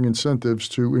stop offering incentives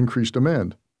to increase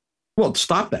demand. Well,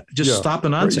 stop that. Just stop the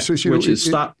nonsense,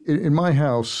 stop. In my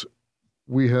house,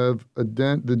 we have the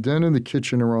den and the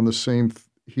kitchen are on the same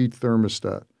heat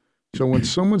thermostat. So when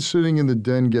someone sitting in the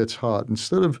den gets hot,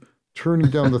 instead of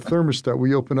turning down the thermostat,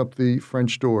 we open up the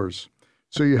French doors.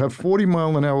 So you have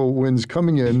 40-mile-an-hour winds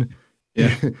coming in,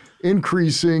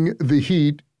 increasing the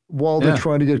heat while they're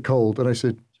trying to get cold. And I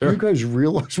said, you guys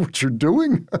realize what you're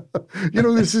doing?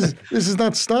 This is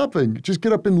not stopping. Just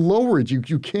get up and lower it.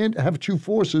 You can't have two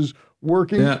forces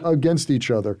working against each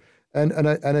other. And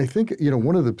I think,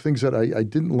 one of the things that I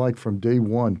didn't like from day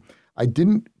one, I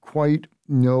didn't quite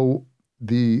know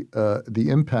the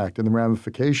impact and the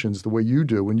ramifications the way you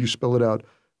do when you spell it out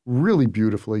really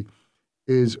beautifully,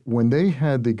 is when they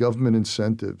had the government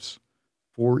incentives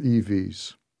for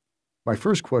EVs. My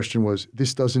first question was,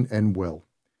 this doesn't end well.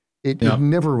 It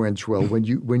never ends well when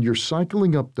you're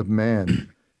cycling up demand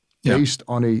based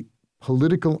on a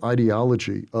political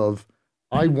ideology of,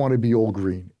 I want to be all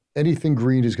green. Anything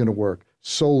green is going to work.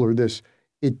 Solar, this.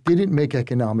 It didn't make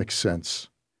economic sense.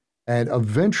 And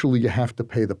eventually you have to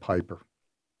pay the piper.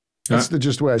 That's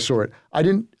just the way I saw it. I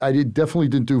definitely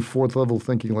didn't do fourth level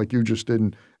thinking like you just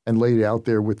did and laid it out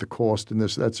there with the cost and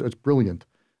this. That's brilliant.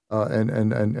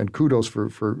 And kudos for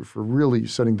really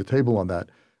setting the table on that.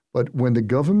 But when the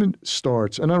government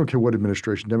starts, and I don't care what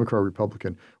administration, Democrat or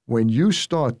Republican, when you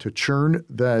start to turn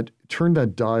that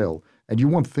dial and you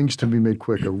want things to be made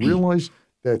quicker, realize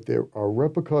that there are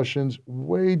repercussions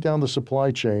way down the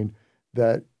supply chain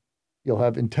that you'll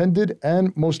have intended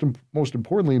and most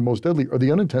importantly, most deadly, are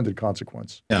the unintended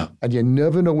consequence. Yeah. And you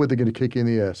never know where they're going to kick you in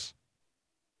the ass.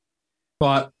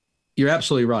 But you're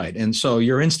absolutely right. And so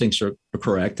your instincts are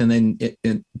correct. And then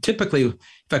typically, in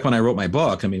fact, when I wrote my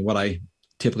book, I mean, what I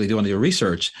typically do when I do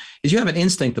research is you have an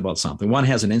instinct about something. One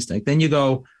has an instinct. Then you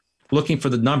go looking for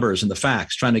the numbers and the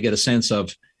facts, trying to get a sense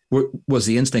of, was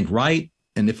the instinct right?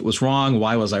 And if it was wrong,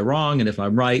 why was I wrong? And if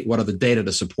I'm right, what are the data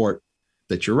to support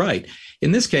that you're right?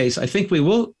 In this case, I think we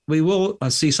will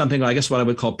see something, I guess, what I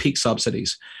would call peak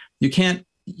subsidies. You can't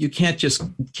just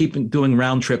keep doing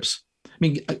round trips. I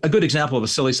mean, a good example of a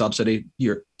silly subsidy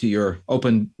to your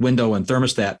open window and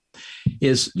thermostat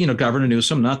is, Governor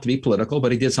Newsom, not to be political,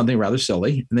 but he did something rather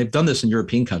silly. And they've done this in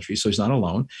European countries, so he's not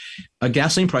alone.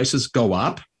 Gasoline prices go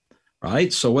up,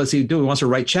 right? So what does he do? He wants to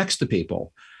write checks to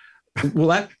people. Well,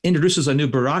 that introduces a new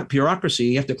bureaucracy.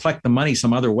 You have to collect the money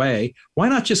some other way. Why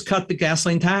not just cut the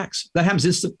gasoline tax? That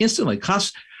happens instantly.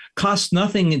 Costs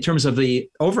nothing in terms of the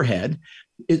overhead.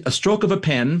 A stroke of a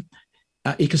pen.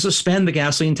 You can suspend the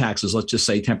gasoline taxes, let's just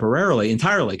say temporarily,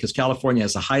 entirely, because California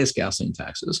has the highest gasoline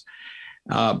taxes.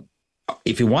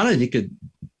 If you wanted, you could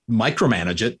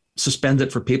micromanage it, suspend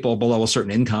it for people below a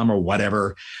certain income or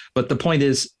whatever. But the point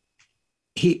is,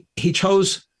 he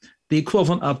chose the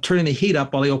equivalent of turning the heat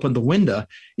up while he opened the window.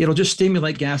 It'll just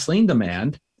stimulate gasoline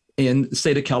demand in the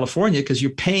state of California because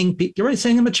you're already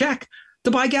sending them a check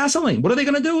to buy gasoline. What are they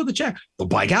going to do with the check? They'll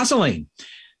buy gasoline.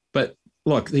 But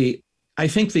look, I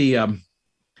think to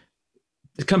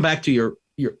come back to your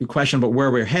question about where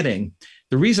we're heading,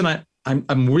 the reason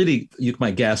I'm really, you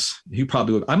might guess, you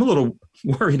probably would, I'm a little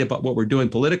worried about what we're doing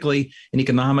politically and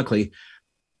economically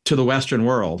to the Western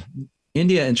world.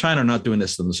 India and China are not doing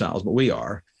this themselves, but we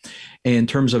are, in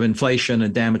terms of inflation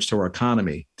and damage to our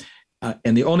economy.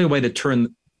 And the only way to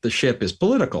turn the ship is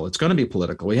political. It's going to be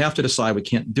political. We have to decide we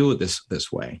can't do it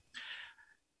this way.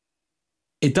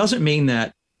 It doesn't mean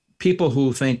that people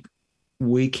who think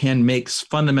we can make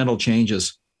fundamental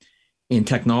changes in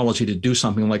technology to do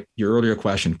something like your earlier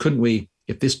question, couldn't we,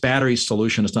 if this battery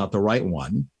solution is not the right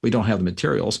one, we don't have the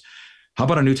materials, how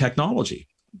about a new technology?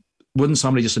 Wouldn't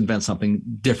somebody just invent something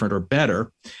different or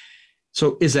better?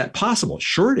 So is that possible?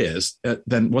 Sure it is.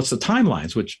 Then what's the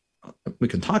timelines, which we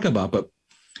can talk about, but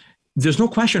there's no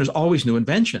question there's always new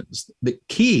inventions. The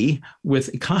key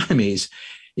with economies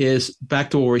is back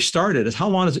to where we started, is how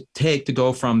long does it take to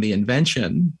go from the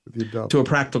invention to a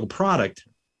practical product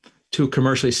to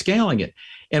commercially scaling it?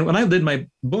 And when I did my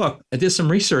book, I did some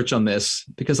research on this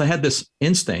because I had this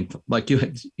instinct, like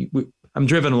I'm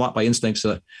driven a lot by instincts.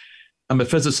 I'm a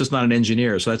physicist, not an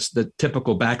engineer. So that's the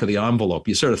typical back of the envelope.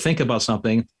 You sort of think about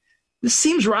something, this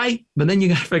seems right, but then you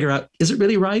got to figure out, is it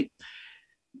really right?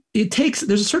 There's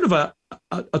a sort of a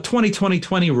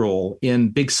 20-20-20 rule in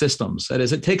big systems. That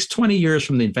is, it takes 20 years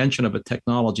from the invention of a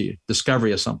technology,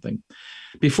 discovery of something,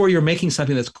 before you're making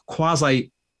something that's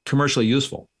quasi commercially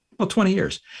useful. Well, 20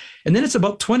 years. And then it's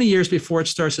about 20 years before it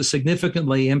starts to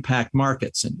significantly impact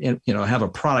markets and have a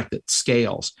product that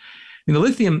scales. The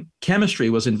lithium chemistry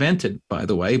was invented, by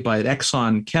the way, by an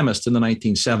Exxon chemist in the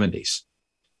 1970s.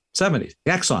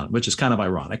 Exxon, which is kind of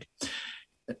ironic.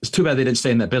 It's too bad they didn't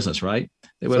stay in that business, right?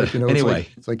 Anyway.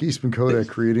 It's like Eastman Kodak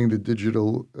creating the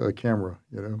digital camera,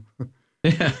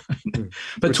 Yeah.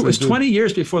 But it was 20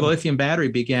 years before the lithium battery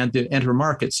began to enter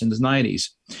markets in the 90s.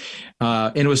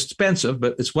 And it was expensive,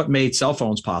 but it's what made cell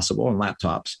phones possible and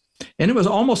laptops. And it was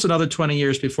almost another 20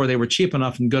 years before they were cheap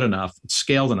enough and good enough,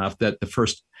 scaled enough that the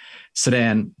first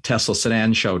Tesla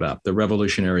sedan showed up, the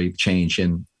revolutionary change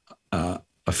in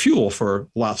a fuel for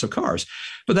lots of cars.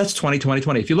 But that's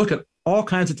 2020. If you look at all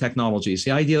kinds of technologies, the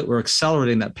idea that we're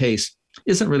accelerating that pace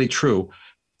isn't really true.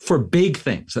 for big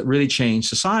things that really change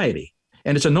society.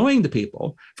 And it's annoying to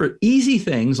people for easy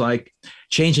things like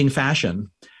changing fashion.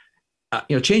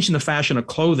 Changing the fashion of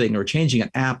clothing or changing an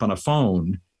app on a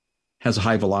phone has a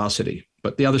high velocity,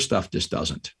 but the other stuff just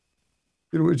doesn't.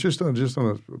 It's just on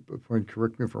a point,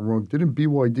 correct me if I'm wrong, didn't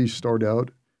BYD start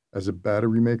out as a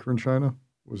battery maker in China?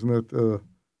 Wasn't that?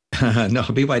 No,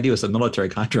 BYD was a military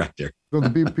contractor. No, the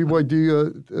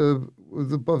BYD,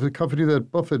 the company that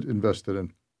Buffett invested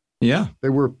in. Yeah. They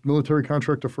were a military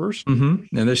contractor first?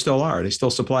 Mm-hmm. And they still are. They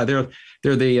still supply. They're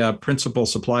the principal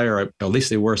supplier, at least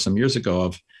they were some years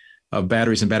ago, of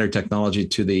batteries and battery technology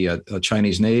to the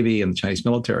Chinese Navy and the Chinese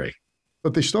military.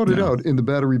 But they started out in the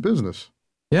battery business.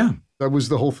 Yeah. That was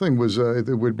the whole thing, was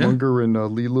with Munger and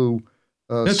Li Lu.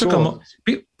 It took them,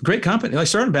 great company. They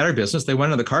started a battery business. They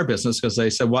went into the car business because they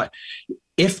said, "What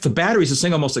if the battery is the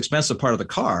single most expensive part of the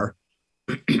car?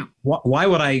 Why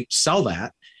would I sell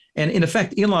that?" And in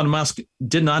effect, Elon Musk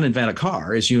did not invent a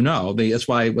car, as you know. That's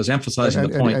why it was emphasizing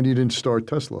the point. And he didn't start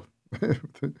Tesla.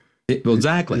 Well,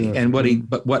 exactly. Yeah. And what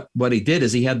he did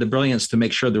is he had the brilliance to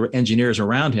make sure the engineers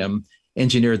around him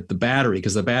engineered the battery,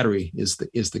 because the battery is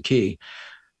the key.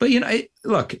 But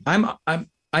look,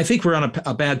 I think we're on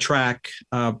a bad track.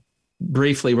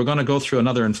 Briefly, we're going to go through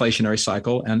another inflationary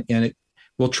cycle, and it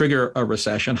will trigger a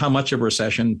recession. How much of a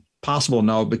recession? Possible,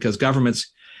 no, because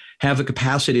governments have the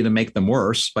capacity to make them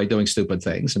worse by doing stupid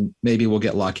things, and maybe we'll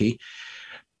get lucky.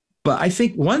 But I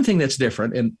think one thing that's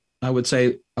different, and I would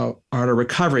say a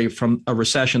recovery from a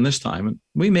recession this time,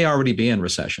 we may already be in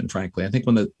recession, frankly. I think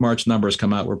when the March numbers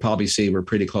come out, we'll probably see we're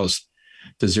pretty close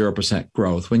to 0%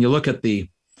 growth. When you look at the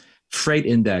freight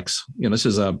index, this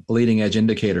is a leading edge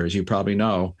indicator, as you probably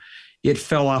know, it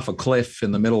fell off a cliff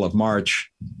in the middle of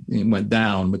March and went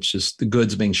down, which is the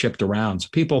goods being shipped around. So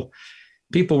people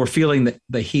were feeling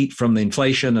the heat from the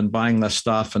inflation and buying less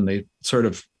stuff, and they sort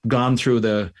of gone through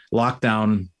the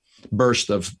lockdown burst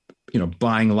of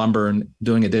buying lumber and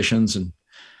doing additions. And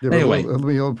anyway, let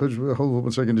me hold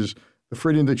 1 second. Is the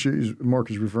freight index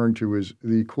Mark is referring to is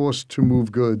the cost to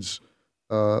move goods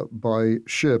by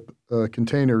ship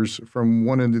containers from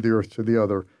one end of the earth to the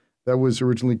other. That was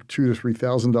originally $2,000 to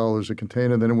 $3,000 a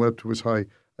container. Then it went up to as high,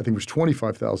 I think it was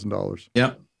 $25,000.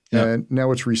 Yeah. And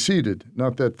now it's receded.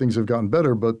 Not that things have gotten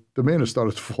better, but demand has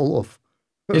started to fall off.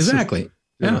 Exactly.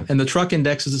 Yeah. And the truck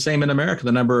index is the same in America.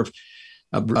 The number of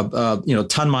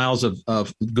ton miles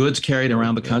of goods carried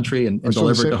around the country and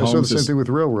delivered to homes. I saw the same thing with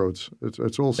railroads. It's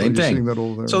also same thing. Seeing that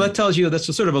all there. So that tells you that's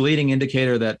a sort of a leading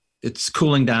indicator that it's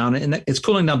cooling down, and it's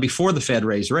cooling down before the Fed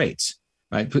raised rates,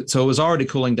 right? So it was already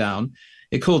cooling down.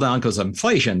 It cooled down because of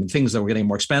inflation, things that were getting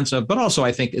more expensive, but also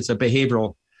I think it's a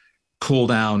behavioral cool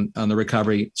down on the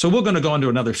recovery. So we're going to go into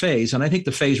another phase, and I think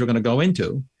the phase we're going to go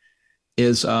into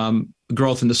is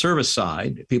growth in the service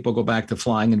side. People go back to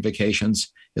flying and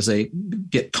vacations as they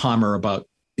get calmer about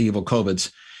the evil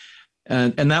COVIDs.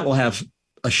 And that will have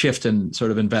a shift in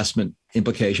sort of investment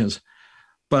implications.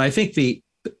 But I think the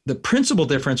principal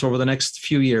difference over the next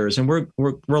few years, and we're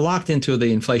locked into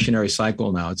the inflationary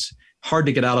cycle now. It's hard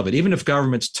to get out of it. Even if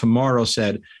governments tomorrow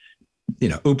said,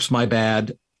 oops, my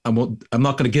bad, I'm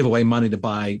not going to give away money to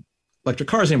buy electric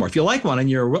cars anymore. If you like one and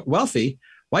you're wealthy,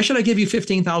 why should I give you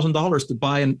 $15,000 to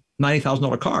buy a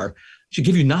 $90,000 car? I should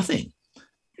give you nothing.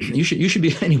 You should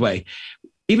be anyway.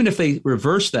 Even if they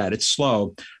reverse that, it's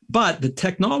slow. But the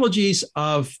technologies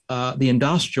of the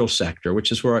industrial sector,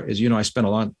 which is where, as you know, I spent a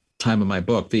lot of time in my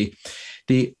book,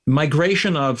 the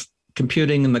migration of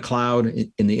computing in the cloud,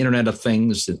 in the Internet of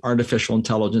Things, the artificial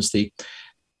intelligence, the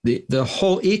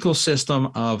whole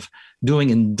ecosystem of doing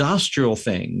industrial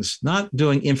things, not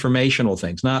doing informational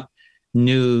things, not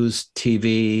news,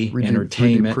 TV,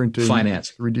 entertainment, 3D printing,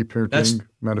 finance. 3D printing,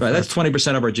 manufacturing. Right, that's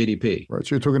 20% of our GDP. Right.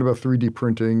 So you're talking about 3D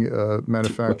printing,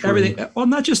 manufacturing. Everything. Well,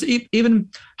 not just even,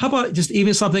 how about just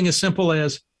even something as simple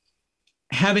as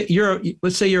having,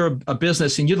 let's say you're a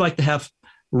business and you'd like to have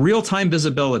real-time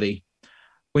visibility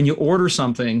when you order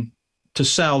something to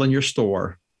sell in your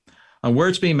store on where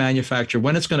it's being manufactured,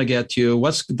 when it's going to get to you,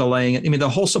 what's delaying it. I mean, the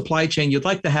whole supply chain, you'd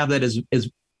like to have that as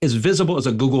visible as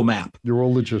a Google map. Your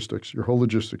whole logistics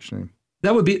chain.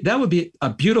 That would be a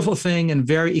beautiful thing and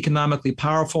very economically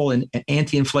powerful and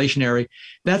anti-inflationary.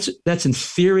 That's in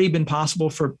theory been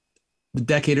possible for a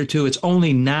decade or two. It's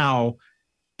only now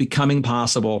becoming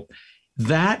possible.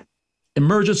 That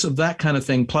emergence of that kind of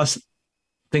thing, plus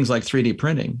things like 3D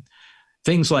printing,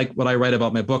 things like what I write about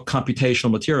in my book,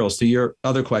 computational materials, to your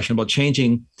other question about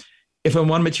changing. If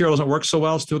one material doesn't work so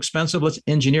well, it's too expensive, let's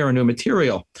engineer a new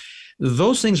material.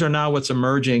 Those things are now what's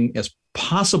emerging as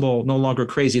possible, no longer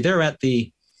crazy. They're at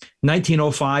the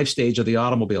 1905 stage of the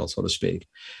automobile, so to speak.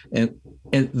 And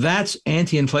that's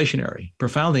anti-inflationary,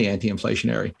 profoundly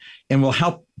anti-inflationary, and will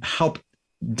help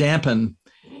dampen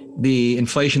the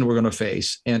inflation we're going to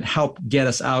face and help get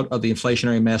us out of the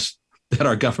inflationary mess that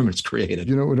our government's created.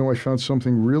 You know, I found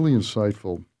something really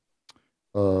insightful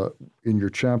in your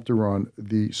chapter on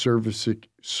the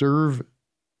servicification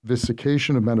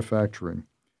of manufacturing.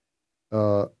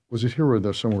 Was it here or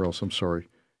there somewhere else? I'm sorry.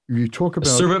 You talk about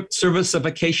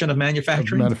servicification of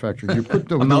manufacturing. You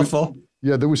put a mouthful.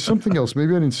 Yeah, there was something else.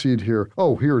 Maybe I didn't see it here.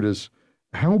 Oh, here it is.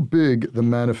 How big the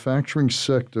manufacturing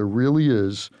sector really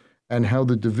is, and how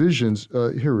the divisions.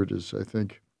 Here it is. I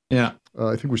think. Yeah.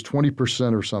 I think it was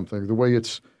 20% or something. The way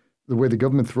the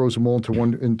government throws them all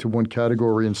into one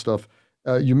category and stuff.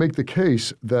 You make the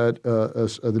case that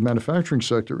the manufacturing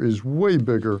sector is way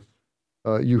bigger.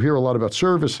 You hear a lot about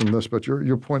service in this, but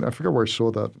your point. I forgot where I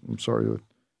saw that. I'm sorry.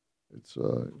 It's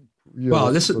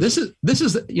well. This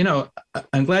is you know.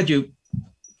 I'm glad you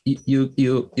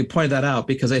pointed that out,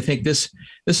 because I think this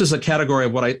is a category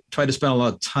of what I try to spend a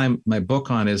lot of time in my book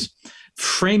on, is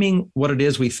framing what it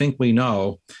is we think we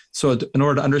know, so in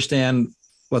order to understand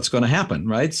what's going to happen,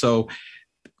 right? So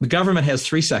the government has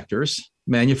three sectors: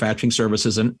 manufacturing,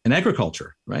 services, and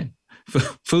agriculture, right?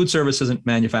 Food services and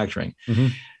manufacturing,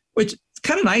 which is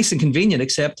kind of nice and convenient,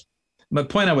 except my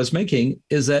point I was making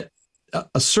is that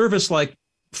a service like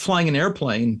flying an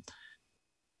airplane,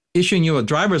 issuing you a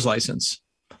driver's license,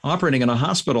 operating in a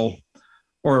hospital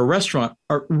or a restaurant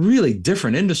are really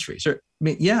different industries. I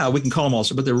mean, yeah, we can call them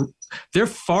also, but they're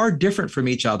far different from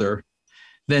each other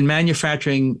than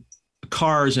manufacturing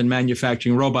cars and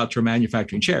manufacturing robots or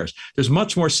manufacturing chairs. There's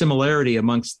much more similarity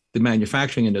amongst the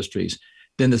manufacturing industries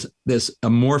than this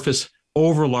amorphous,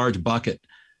 overlarge bucket.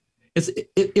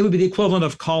 It would be the equivalent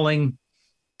of calling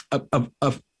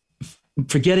of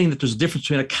forgetting that there's a difference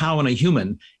between a cow and a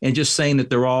human and just saying that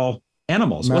they're all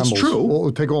animals. Well, it's true.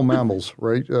 Well, take all mammals,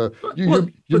 right?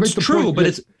 It's true,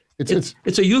 but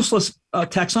it's a useless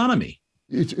taxonomy.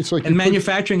 It's like, and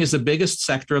manufacturing is the biggest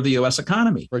sector of the U.S.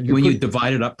 economy when you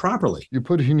divide it up properly. You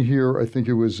put in here, I think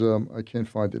it was, I can't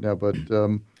find it now, but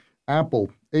Apple,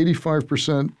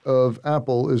 85% of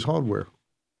Apple is hardware.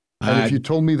 And if you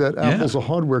told me that Apple's a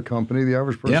hardware company, the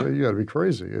average person said, you got to be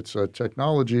crazy. It's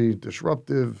technology,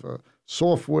 disruptive,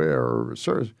 software,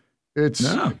 service. It's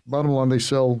bottom line, they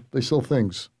sell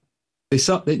things. They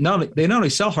not only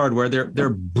sell hardware, they're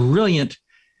brilliant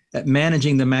at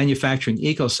managing the manufacturing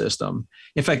ecosystem.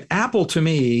 In fact, Apple to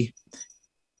me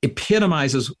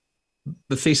epitomizes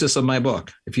the thesis of my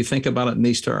book, if you think about it in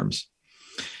these terms.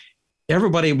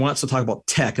 Everybody wants to talk about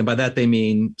tech, and by that they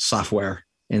mean software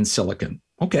and silicon.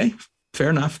 Okay, fair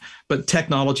enough. But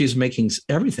technology is making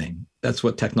everything. That's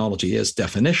what technology is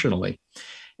definitionally.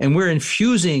 And we're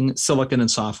infusing silicon and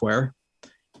software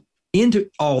into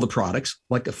all the products.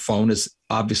 Like a phone is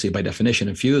obviously by definition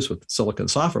infused with silicon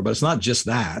software, but it's not just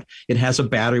that. It has a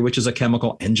battery, which is a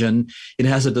chemical engine. It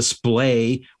has a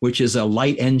display, which is a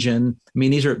light engine. I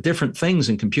mean, these are different things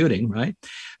in computing, right?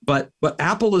 But what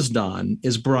Apple has done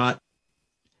is brought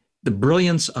the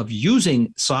brilliance of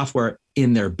using software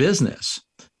in their business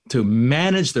to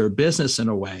manage their business in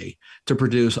a way to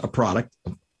produce a product,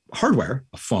 hardware,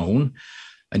 a phone,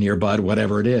 an earbud,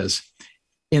 whatever it is,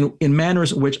 in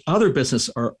manners in which other businesses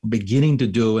are beginning to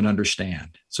do and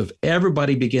understand. So if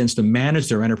everybody begins to manage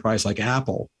their enterprise like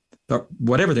Apple,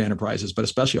 whatever their enterprise is, but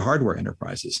especially hardware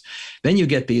enterprises, then you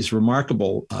get these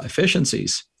remarkable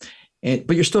efficiencies.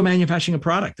 But you're still manufacturing a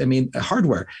product. I mean,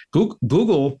 hardware.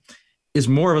 Google is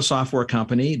more of a software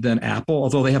company than Apple,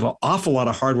 although they have an awful lot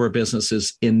of hardware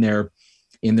businesses in their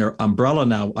umbrella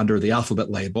now under the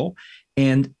Alphabet label.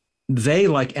 And they,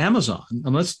 like Amazon,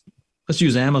 and let's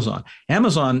use Amazon.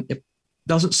 Amazon, it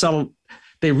doesn't sell,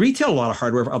 they retail a lot of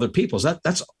hardware for other people.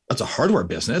 That's a hardware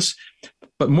business.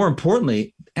 But more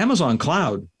importantly, Amazon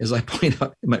Cloud, as I point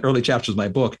out in my early chapters of my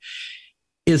book,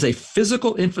 is a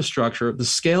physical infrastructure, the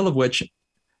scale of which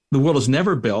the world has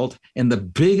never built, and the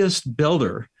biggest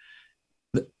builder,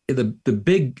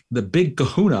 the big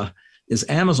kahuna is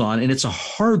Amazon, and it's a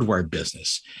hardware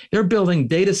business. They're building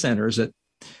data centers that,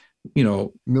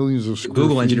 millions of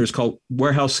Google feet. engineers call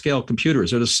warehouse scale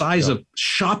computers. They're the size of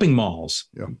shopping malls,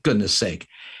 goodness sake.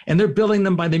 And they're building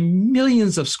them by the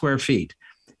millions of square feet.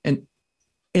 And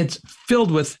it's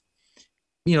filled with,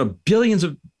 billions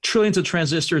of trillions of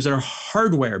transistors that are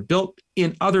hardware built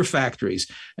in other factories.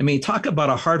 I mean, talk about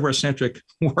a hardware-centric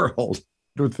world.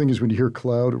 The thing is, when you hear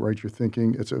cloud, right, you're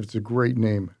thinking it's a great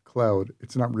name, cloud.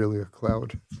 It's not really a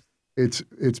cloud.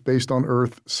 It's based on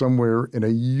Earth somewhere in a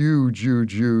huge,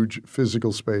 huge, huge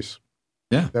physical space.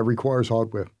 Yeah, that requires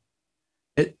hardware.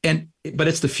 And but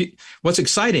what's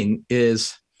exciting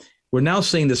is we're now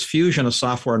seeing this fusion of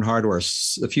software and hardware,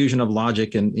 the fusion of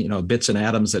logic and bits and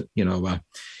atoms that you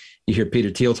hear Peter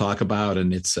Thiel talk about,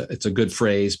 and it's a good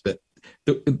phrase. But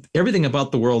everything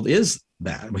about the world is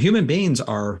that. Human beings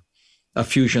are a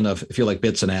fusion of, if you like,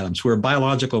 bits and atoms. We're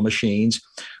biological machines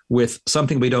with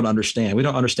something we don't understand. We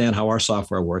don't understand how our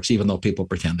software works, even though people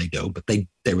pretend they do, but they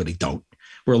really don't.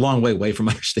 We're a long way away from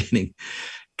understanding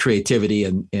creativity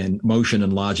and motion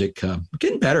and logic. We're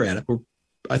getting better at it.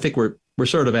 I think we're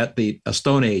sort of at the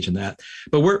Stone Age in that.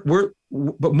 But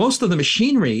but most of the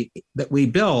machinery that we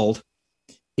build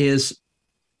is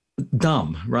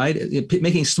dumb, right?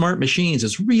 Making smart machines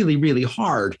is really, really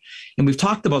hard. And we've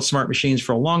talked about smart machines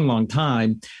for a long, long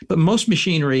time. But most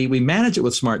machinery, we manage it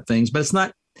with smart things, but it's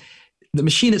not, the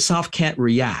machine itself can't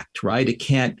react, right? It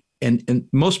can't, and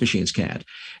most machines can't.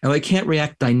 And they can't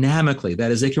react dynamically. That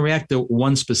is, they can react to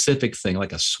one specific thing,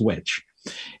 like a switch.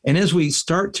 And as we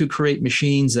start to create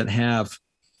machines that have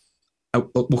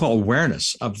what we'll call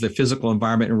awareness of the physical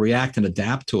environment and react and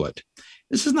adapt to it,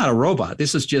 this is not a robot.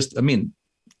 This is just,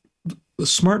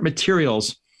 smart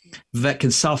materials that can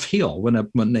self-heal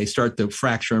when they start to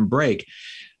fracture and break.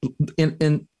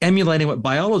 In emulating what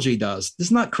biology does, this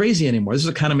is not crazy anymore. This is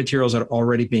the kind of materials that are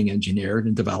already being engineered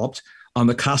and developed on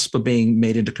the cusp of being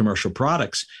made into commercial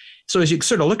products. So as you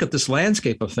sort of look at this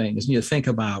landscape of things and you think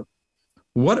about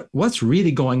what's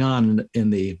really going on in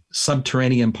the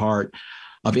subterranean part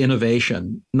of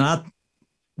innovation, not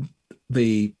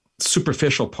the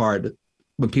superficial part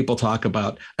when people talk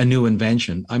about a new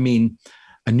invention, I mean,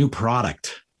 a new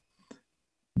product.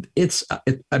 I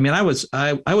was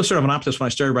sort of an optimist when I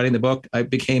started writing the book. I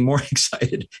became more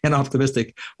excited and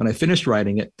optimistic when I finished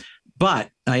writing it. But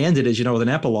I ended, as you know, with an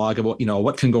epilogue of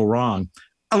what can go wrong.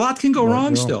 A lot can go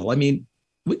wrong still. I mean,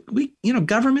 we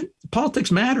government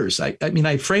politics matters.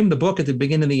 I framed the book at the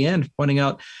beginning and the end, pointing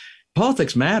out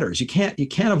politics matters. You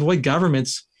can't avoid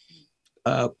governments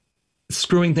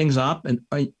screwing things up, and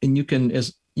you can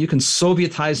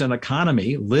Sovietize an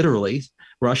economy. Literally,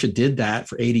 Russia did that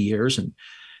for 80 years, and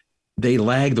they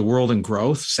lagged the world in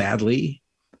growth. Sadly,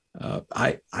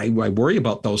 I worry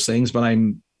about those things, but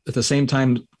I'm at the same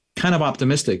time kind of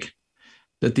optimistic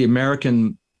that the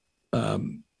American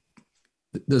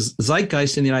the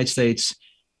zeitgeist in the United States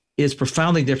is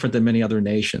profoundly different than many other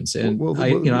nations. And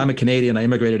I'm a Canadian. I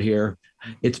immigrated here.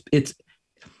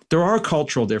 There are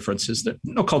cultural differences.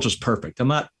 No culture is perfect. I'm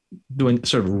not doing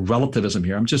sort of relativism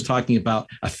here. I'm just talking about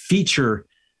a feature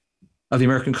of the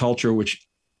American culture, which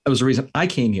was the reason I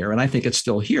came here, and I think it's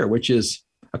still here, which is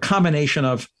a combination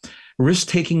of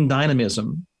risk-taking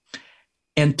dynamism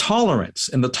and tolerance.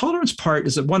 And the tolerance part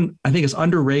is one I think is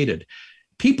underrated.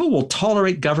 People will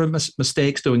tolerate government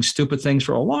mistakes, doing stupid things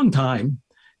for a long time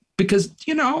because,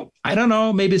 I don't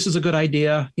know, maybe this is a good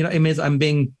idea. I'm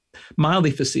being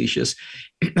mildly facetious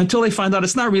until they find out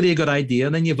it's not really a good idea.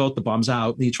 And then you vote the bums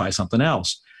out and you try something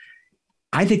else.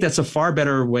 I think that's a far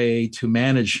better way to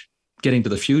manage getting to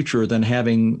the future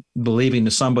than believing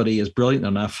that somebody is brilliant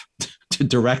enough to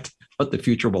direct what the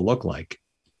future will look like.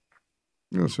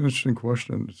 It's an interesting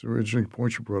question. It's an interesting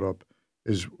point you brought up,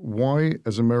 is why,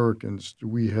 as Americans, do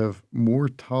we have more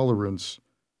tolerance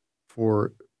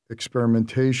for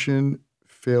experimentation,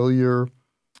 failure,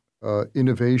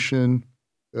 innovation,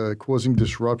 causing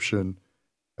disruption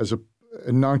as a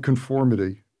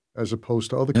nonconformity as opposed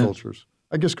to other cultures?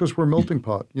 I guess because we're a melting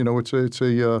pot.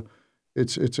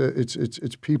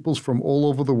 It's peoples from all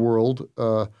over the world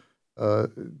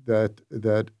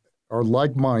that are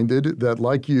like-minded, that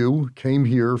like you came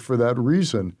here for that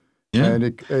reason, and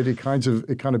it kind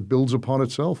of builds upon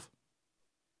itself.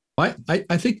 I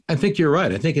think you're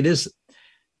right. I think it is.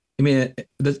 I mean,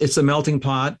 it's a melting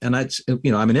pot, and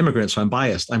I'm an immigrant, so I'm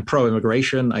biased. I'm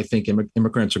pro-immigration. I think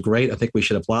immigrants are great. I think we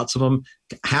should have lots of them.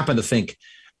 Happen to think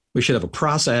we should have a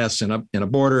process and a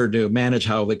border to manage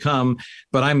how they come.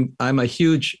 But I'm a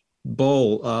huge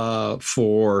bull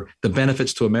for the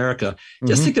benefits to America.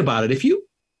 Just think about it. If you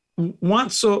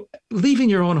leaving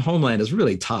your own homeland is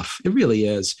really tough. It really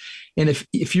is. And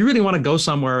if you really want to go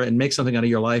somewhere and make something out of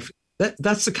your life,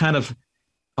 that's the kind of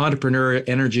entrepreneur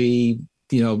energy,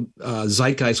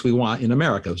 zeitgeist we want in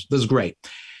America. This is great.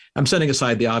 I'm setting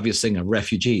aside the obvious thing of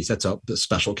refugees. That's a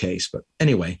special case. But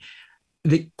anyway,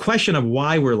 the question of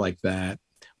why we're like that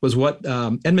was what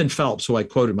Edmund Phelps, who I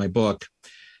quoted in my book,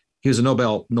 he was a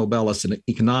Nobelist in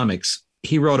economics.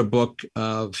 He wrote a book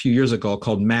a few years ago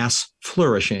called Mass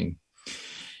Flourishing.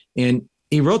 And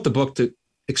he wrote the book to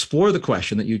explore the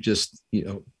question that you just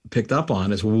picked up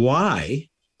on, is why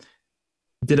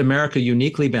did America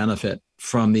uniquely benefit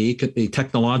from the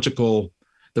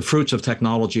fruits of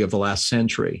technology of the last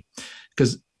century?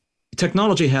 Because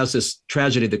technology has this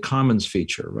tragedy, the commons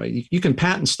feature, right? You can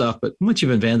patent stuff, but once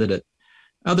you've invented it,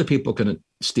 other people can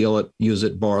steal it, use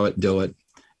it, borrow it, do it,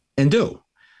 and do.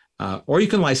 Or you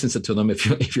can license it to them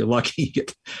if you're lucky.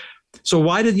 So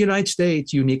why did the United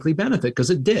States uniquely benefit? Because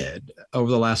it did over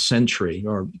the last century,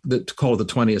 or call it the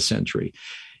 20th century.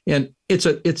 And it's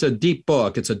a deep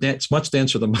book. It's much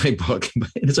denser than my book, but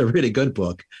it's a really good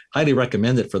book. Highly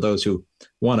recommend it for those who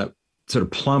want to sort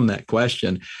of plumb that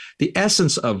question. The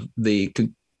essence of the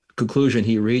conclusion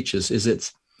he reaches is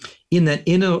it's in that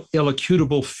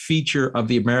inelucutable feature of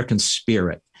the American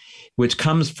spirit, which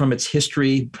comes from its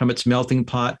history, from its melting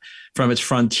pot, from its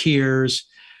frontiers,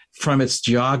 from its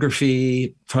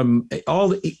geography, from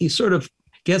all. He sort of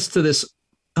gets to this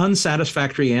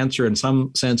unsatisfactory answer in some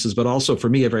senses, but also for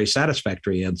me, a very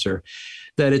satisfactory answer,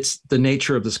 that it's the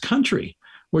nature of this country,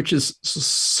 which is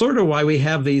sort of why we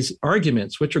have these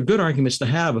arguments, which are good arguments to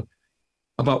have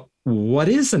about what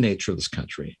is the nature of this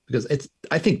country. Because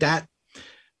I think that,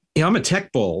 I'm a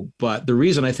tech bull, but the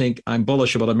reason I think I'm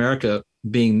bullish about America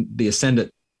being the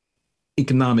ascendant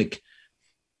economic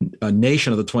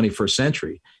nation of the 21st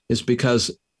century is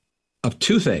because of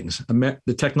two things.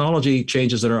 The technology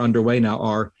changes that are underway now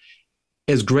are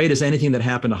as great as anything that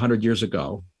happened 100 years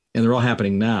ago, and they're all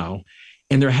happening now.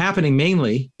 And they're happening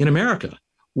mainly in America,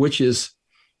 which is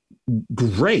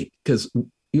great because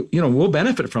we'll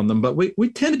benefit from them, but we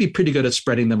tend to be pretty good at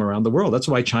spreading them around the world. That's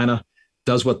why China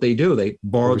does what they do. They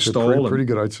borrowed, stole. Pretty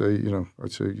good. I'd say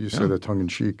you say that tongue in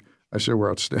cheek. I say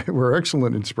we're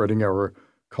excellent in spreading our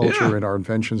culture and our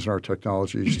inventions and our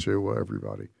technologies to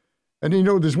everybody. And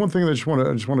there's one thing that I just want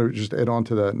to add on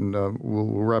to that, and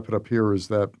we'll wrap it up here. Is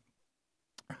that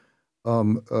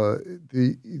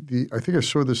I think I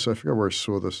saw this. I forgot where I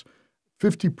saw this.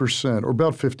 50% or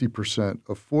about 50%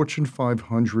 of Fortune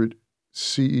 500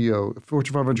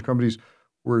 Fortune 500 companies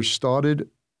were started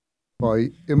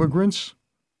by immigrants,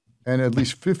 and at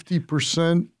least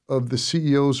 50% of the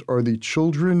CEOs are the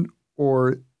children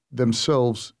or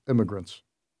themselves immigrants.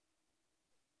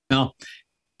 Now,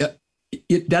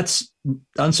 that's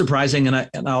unsurprising,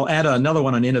 and I'll add another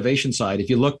one on the innovation side. If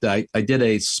you looked, I did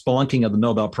a spelunking of the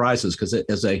Nobel Prizes because it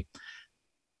is a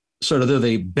sort of they're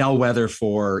the bellwether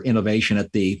for innovation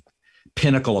at the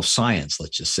pinnacle of science,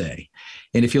 let's just say.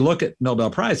 And if you look at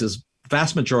Nobel Prizes,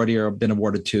 vast majority have been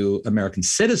awarded to American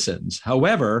citizens.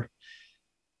 However,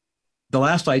 the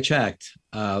last I checked,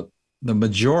 the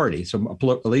majority, so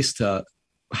at least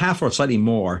half or slightly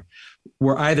more,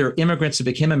 were either immigrants who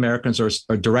became Americans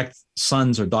or direct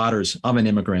sons or daughters of an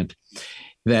immigrant.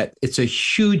 That it's a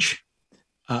huge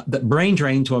brain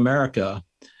drain to America,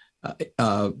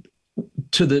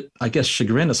 to the, I guess,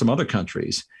 chagrin of some other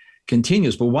countries,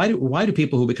 continues. But why do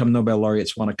people who become Nobel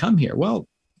laureates want to come here? Well,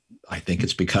 I think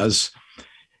it's because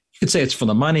you could say it's for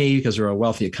the money, because they're a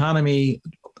wealthy economy.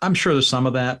 I'm sure there's some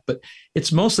of that, but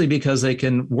it's mostly because they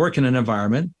can work in an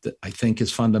environment that I think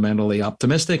is fundamentally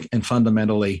optimistic and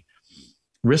fundamentally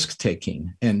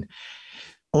risk-taking. And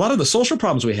a lot of the social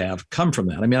problems we have come from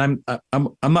that. I mean,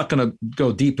 I'm not going to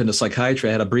go deep into psychiatry.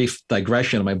 I had a brief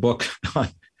digression in my book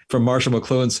from Marshall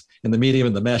McLuhan's In the Medium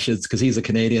and the Meshes, because he's a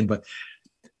Canadian, but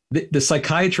the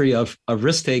psychiatry of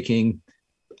risk-taking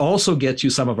also gets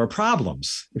you some of our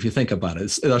problems, if you think about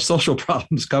it. Our social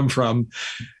problems come from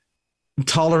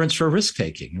tolerance for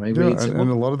risk-taking. Right? Yeah, and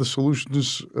a lot of the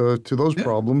solutions to those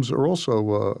problems are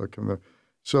also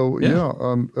so,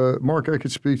 Mark, I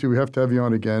could speak to you. We have to have you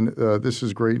on again. This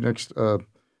is great. Next,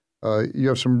 you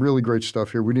have some really great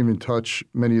stuff here. We didn't even touch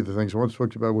many of the things. I want to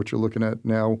talk about what you're looking at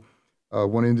now.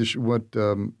 What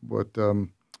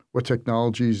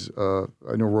technologies?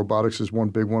 I know robotics is one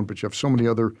big one, but you have so many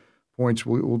other points.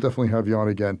 We'll definitely have you on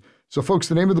again. So, folks,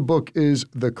 the name of the book is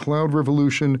The Cloud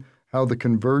Revolution: How the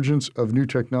Convergence of New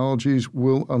Technologies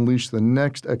Will Unleash the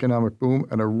Next Economic Boom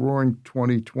and a Roaring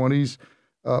 2020s.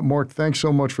 Mark, thanks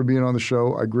so much for being on the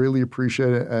show. I greatly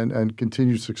appreciate it, and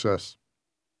continued success.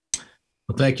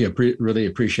 Well, thank you. Really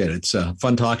appreciate it. It's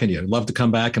fun talking to you. I'd love to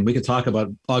come back and we could talk about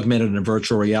augmented and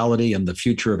virtual reality and the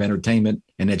future of entertainment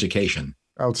and education.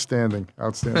 Outstanding.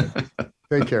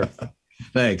 Take care.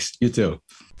 Thanks. You too.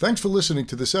 Thanks for listening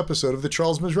to this episode of The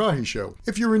Charles Mizrahi Show.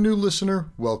 If you're a new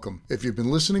listener, welcome. If you've been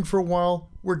listening for a while,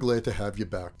 we're glad to have you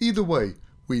back. Either way,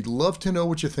 we'd love to know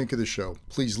what you think of the show.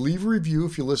 Please leave a review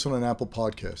if you listen on Apple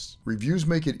Podcasts. Reviews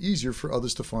make it easier for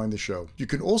others to find the show. You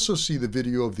can also see the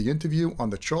video of the interview on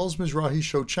the Charles Mizrahi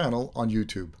Show channel on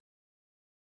YouTube.